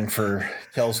humiliating for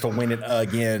Kels to win it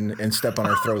again and step on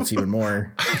our throats even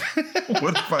more.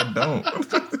 What if I don't?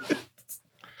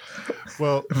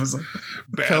 Well, it was like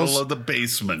Battle of the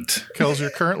basement. Kels, you're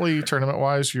currently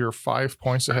tournament-wise, you're 5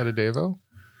 points ahead of Davo.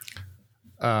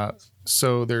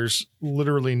 So there's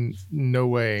literally no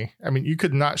way. I mean, you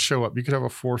could not show up. You could have a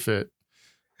forfeit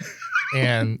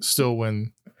and still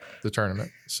win the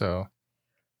tournament. So,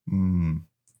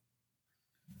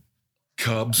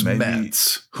 Cubs,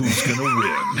 Mets. Who's gonna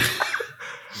win?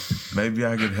 Maybe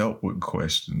I could help with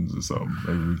questions or something.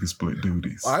 Maybe we can split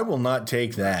duties. I will not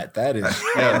take that. That is,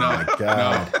 Yeah, oh no, my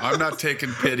God. no, I'm not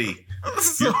taking pity.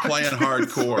 You're playing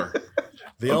hardcore.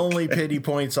 The only pity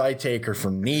points I take are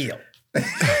from Neil.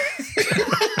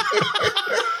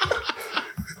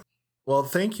 Well,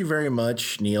 thank you very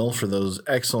much, Neil, for those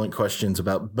excellent questions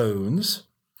about bones.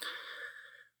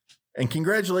 And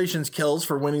congratulations, Kels,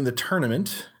 for winning the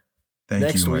tournament.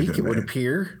 Next week, it would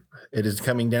appear it is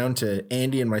coming down to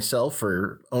Andy and myself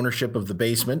for ownership of the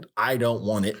basement. I don't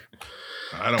want it.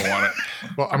 I don't want it.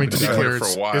 Well, I mean, to be clear, for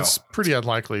a while. it's pretty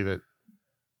unlikely that.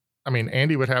 I mean,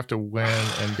 Andy would have to win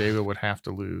and David would have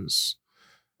to lose.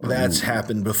 That's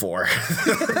happened before.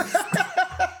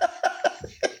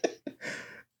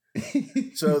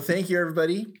 So thank you,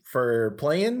 everybody, for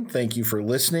playing. Thank you for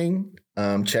listening.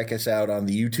 Check us out on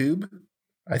the YouTube.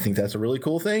 I think that's a really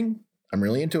cool thing. I'm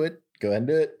really into it. Go ahead and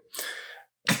do it.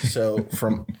 So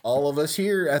from all of us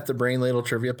here at the Brain Ladle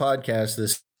Trivia Podcast,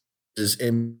 this is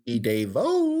M.D.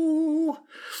 Davo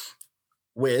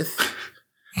with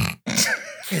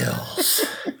Kels.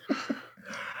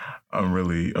 I'm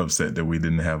really upset that we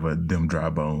didn't have a Them Dry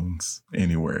Bones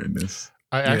anywhere in this.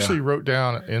 I actually wrote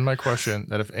down in my question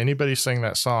that if anybody sang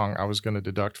that song, I was going to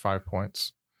deduct 5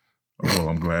 points. Well,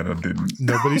 I'm glad I didn't.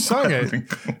 Nobody sung it.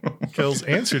 Kels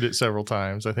answered it several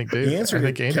times. I think Dave. He answered I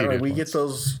think it. Andy Can did we once. get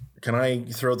those? Can I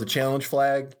throw the challenge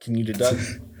flag? Can you deduct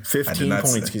 15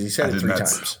 points because he said it 3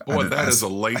 times? Boy, that is a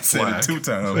late flag. I said it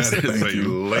 2 times. That is Thank a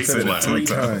you. late I said flag. it 3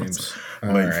 times.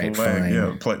 All Late right, flag. fine.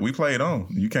 Yeah, we played on.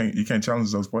 You can't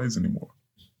challenge those plays anymore.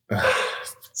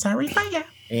 Sorry for you.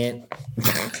 And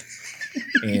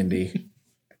Andy.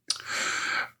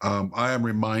 I am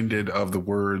reminded of the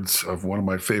words of one of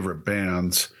my favorite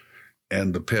bands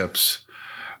and the Pips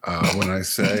when I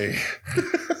say,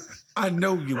 I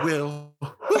know you will.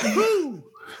 Woo-hoo!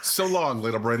 So long,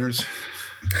 little brainers.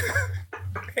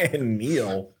 And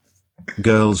Neil.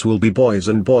 Girls will be boys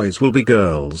and boys will be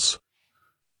girls.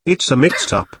 It's a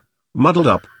mixed up, muddled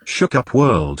up, shook up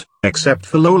world, except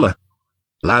for Lola.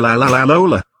 La la la la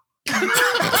Lola.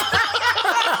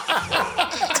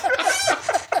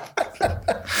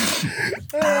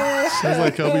 Sounds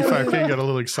like LB5K got a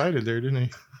little excited there, didn't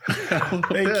he?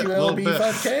 Thank you,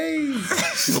 LB5K.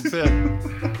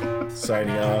 Little bit.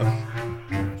 Signing off.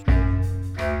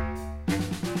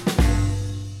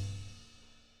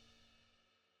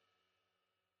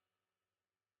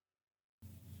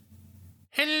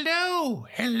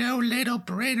 Hello, little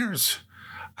brainers.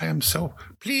 I am so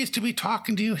pleased to be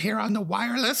talking to you here on the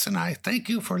wireless, and I thank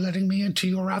you for letting me into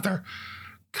your rather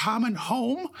common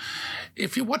home.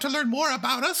 If you want to learn more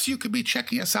about us, you could be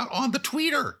checking us out on the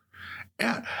Tweeter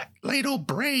at Ladle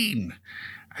Brain.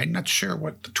 I'm not sure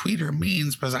what the Tweeter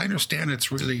means, but I understand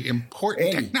it's really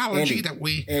important technology that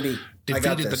we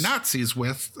defeated the Nazis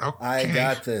with. Okay. I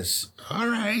got this. All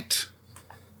right.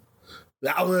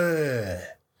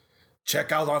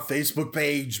 Check out our Facebook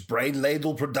page, Brain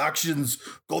Ladle Productions.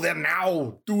 Go there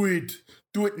now. Do it.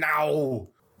 Do it now.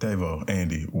 Davo,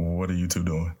 Andy, what are you two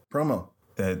doing? Promo.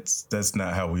 That's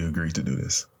not how we agreed to do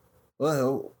this.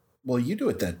 Well, you do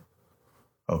it then.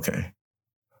 Okay.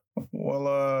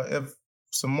 Well, if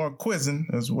some more quizzing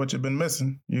is what you've been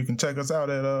missing, you can check us out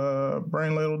at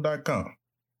brainladle.com.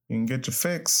 You can get your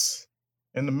fix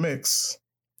in the mix.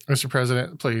 Mr.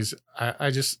 President, please,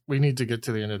 we need to get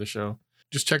to the end of the show.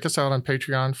 Just check us out on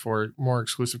Patreon for more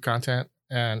exclusive content.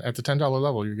 And at the $10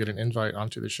 level, you get an invite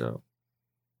onto the show.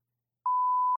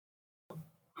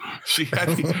 She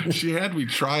had me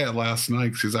try it last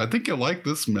night. She says, I think you'll like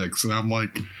this mix. And I'm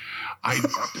like,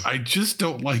 I just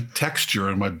don't like texture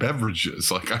in my beverages.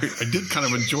 Like I did kind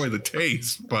of enjoy the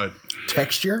taste, but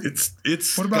texture?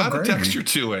 It's what about got gravy? A texture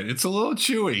to it. It's a little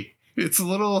chewy. It's a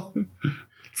little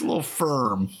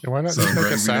firm. Yeah, why not so just make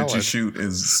gravy a salad? that you shoot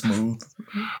is smooth?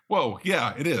 Whoa,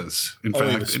 yeah, it is. In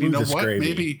Only fact, the and you know smoothest what? gravy,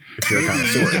 Maybe you're a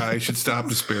connoisseur. you guys should stop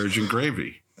disparaging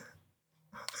gravy.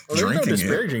 Well, there's no Drinking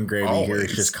disparaging gravy here. It's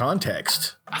always. just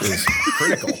context is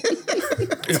critical.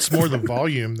 It's more the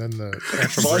volume than the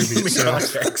actual Volume gravy and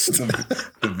itself. context.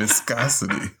 The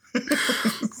viscosity.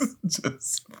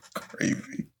 Just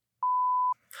gravy.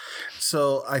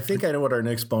 So I think I know what our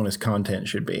next bonus content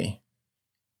should be.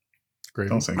 Gravy.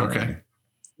 Don't say gravy. Okay.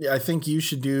 Yeah, I think you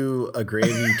should do a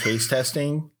gravy case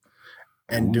testing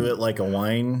and do it like a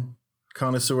wine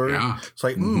connoisseur. Yeah. It's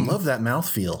like, love that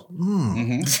mouthfeel.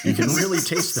 You can really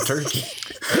taste the turkey.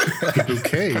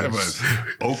 Okay. Kind of an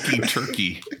oaky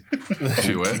turkey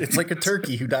to it. It's like a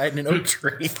turkey who died in an oak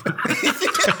tree.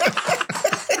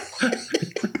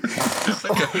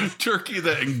 Like a turkey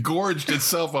that engorged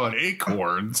itself on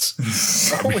acorns.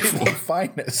 Always the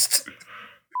finest.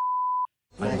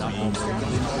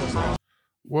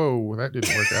 Whoa, that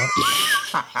didn't work out.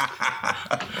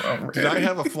 Did I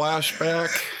have a flashback?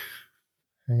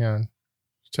 Hang on.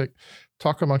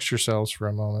 Talk amongst yourselves for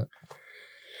a moment.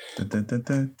 Does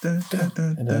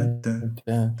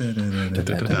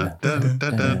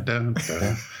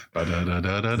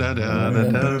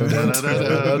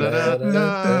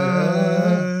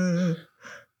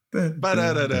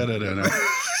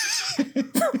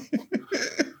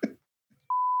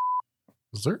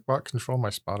Lyricbot control my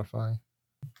Spotify?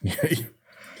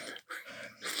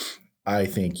 I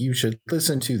think you should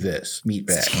listen to this.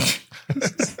 Meatbag.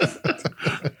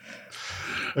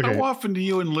 Okay. How often do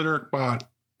you and Lyricbot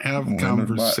have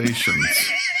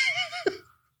conversations?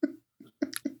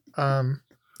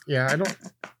 Yeah, I don't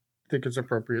think it's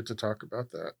appropriate to talk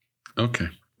about that. Okay.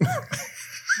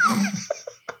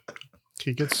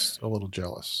 He gets a little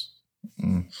jealous.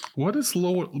 What does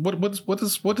Lyricbot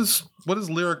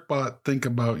think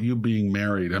about you being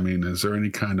married? I mean, is there any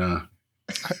kind of?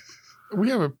 We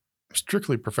have a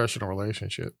strictly professional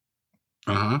relationship.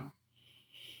 Uh-huh.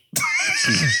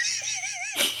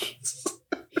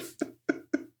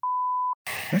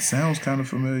 That sounds kind of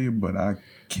familiar, but I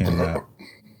cannot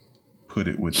put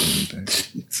it with anything.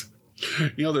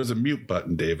 You know, there's a mute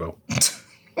button, Davo.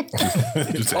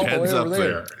 Just a all the heads way up over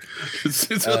there.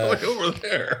 It's all the way over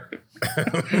there.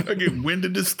 I get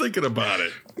winded just thinking about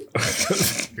it.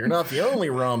 You're not the only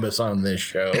rhombus on this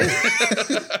show.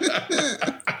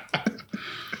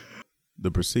 The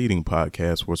preceding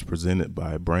podcast was presented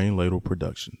by Brain Ladle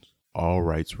Productions. All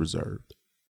rights reserved.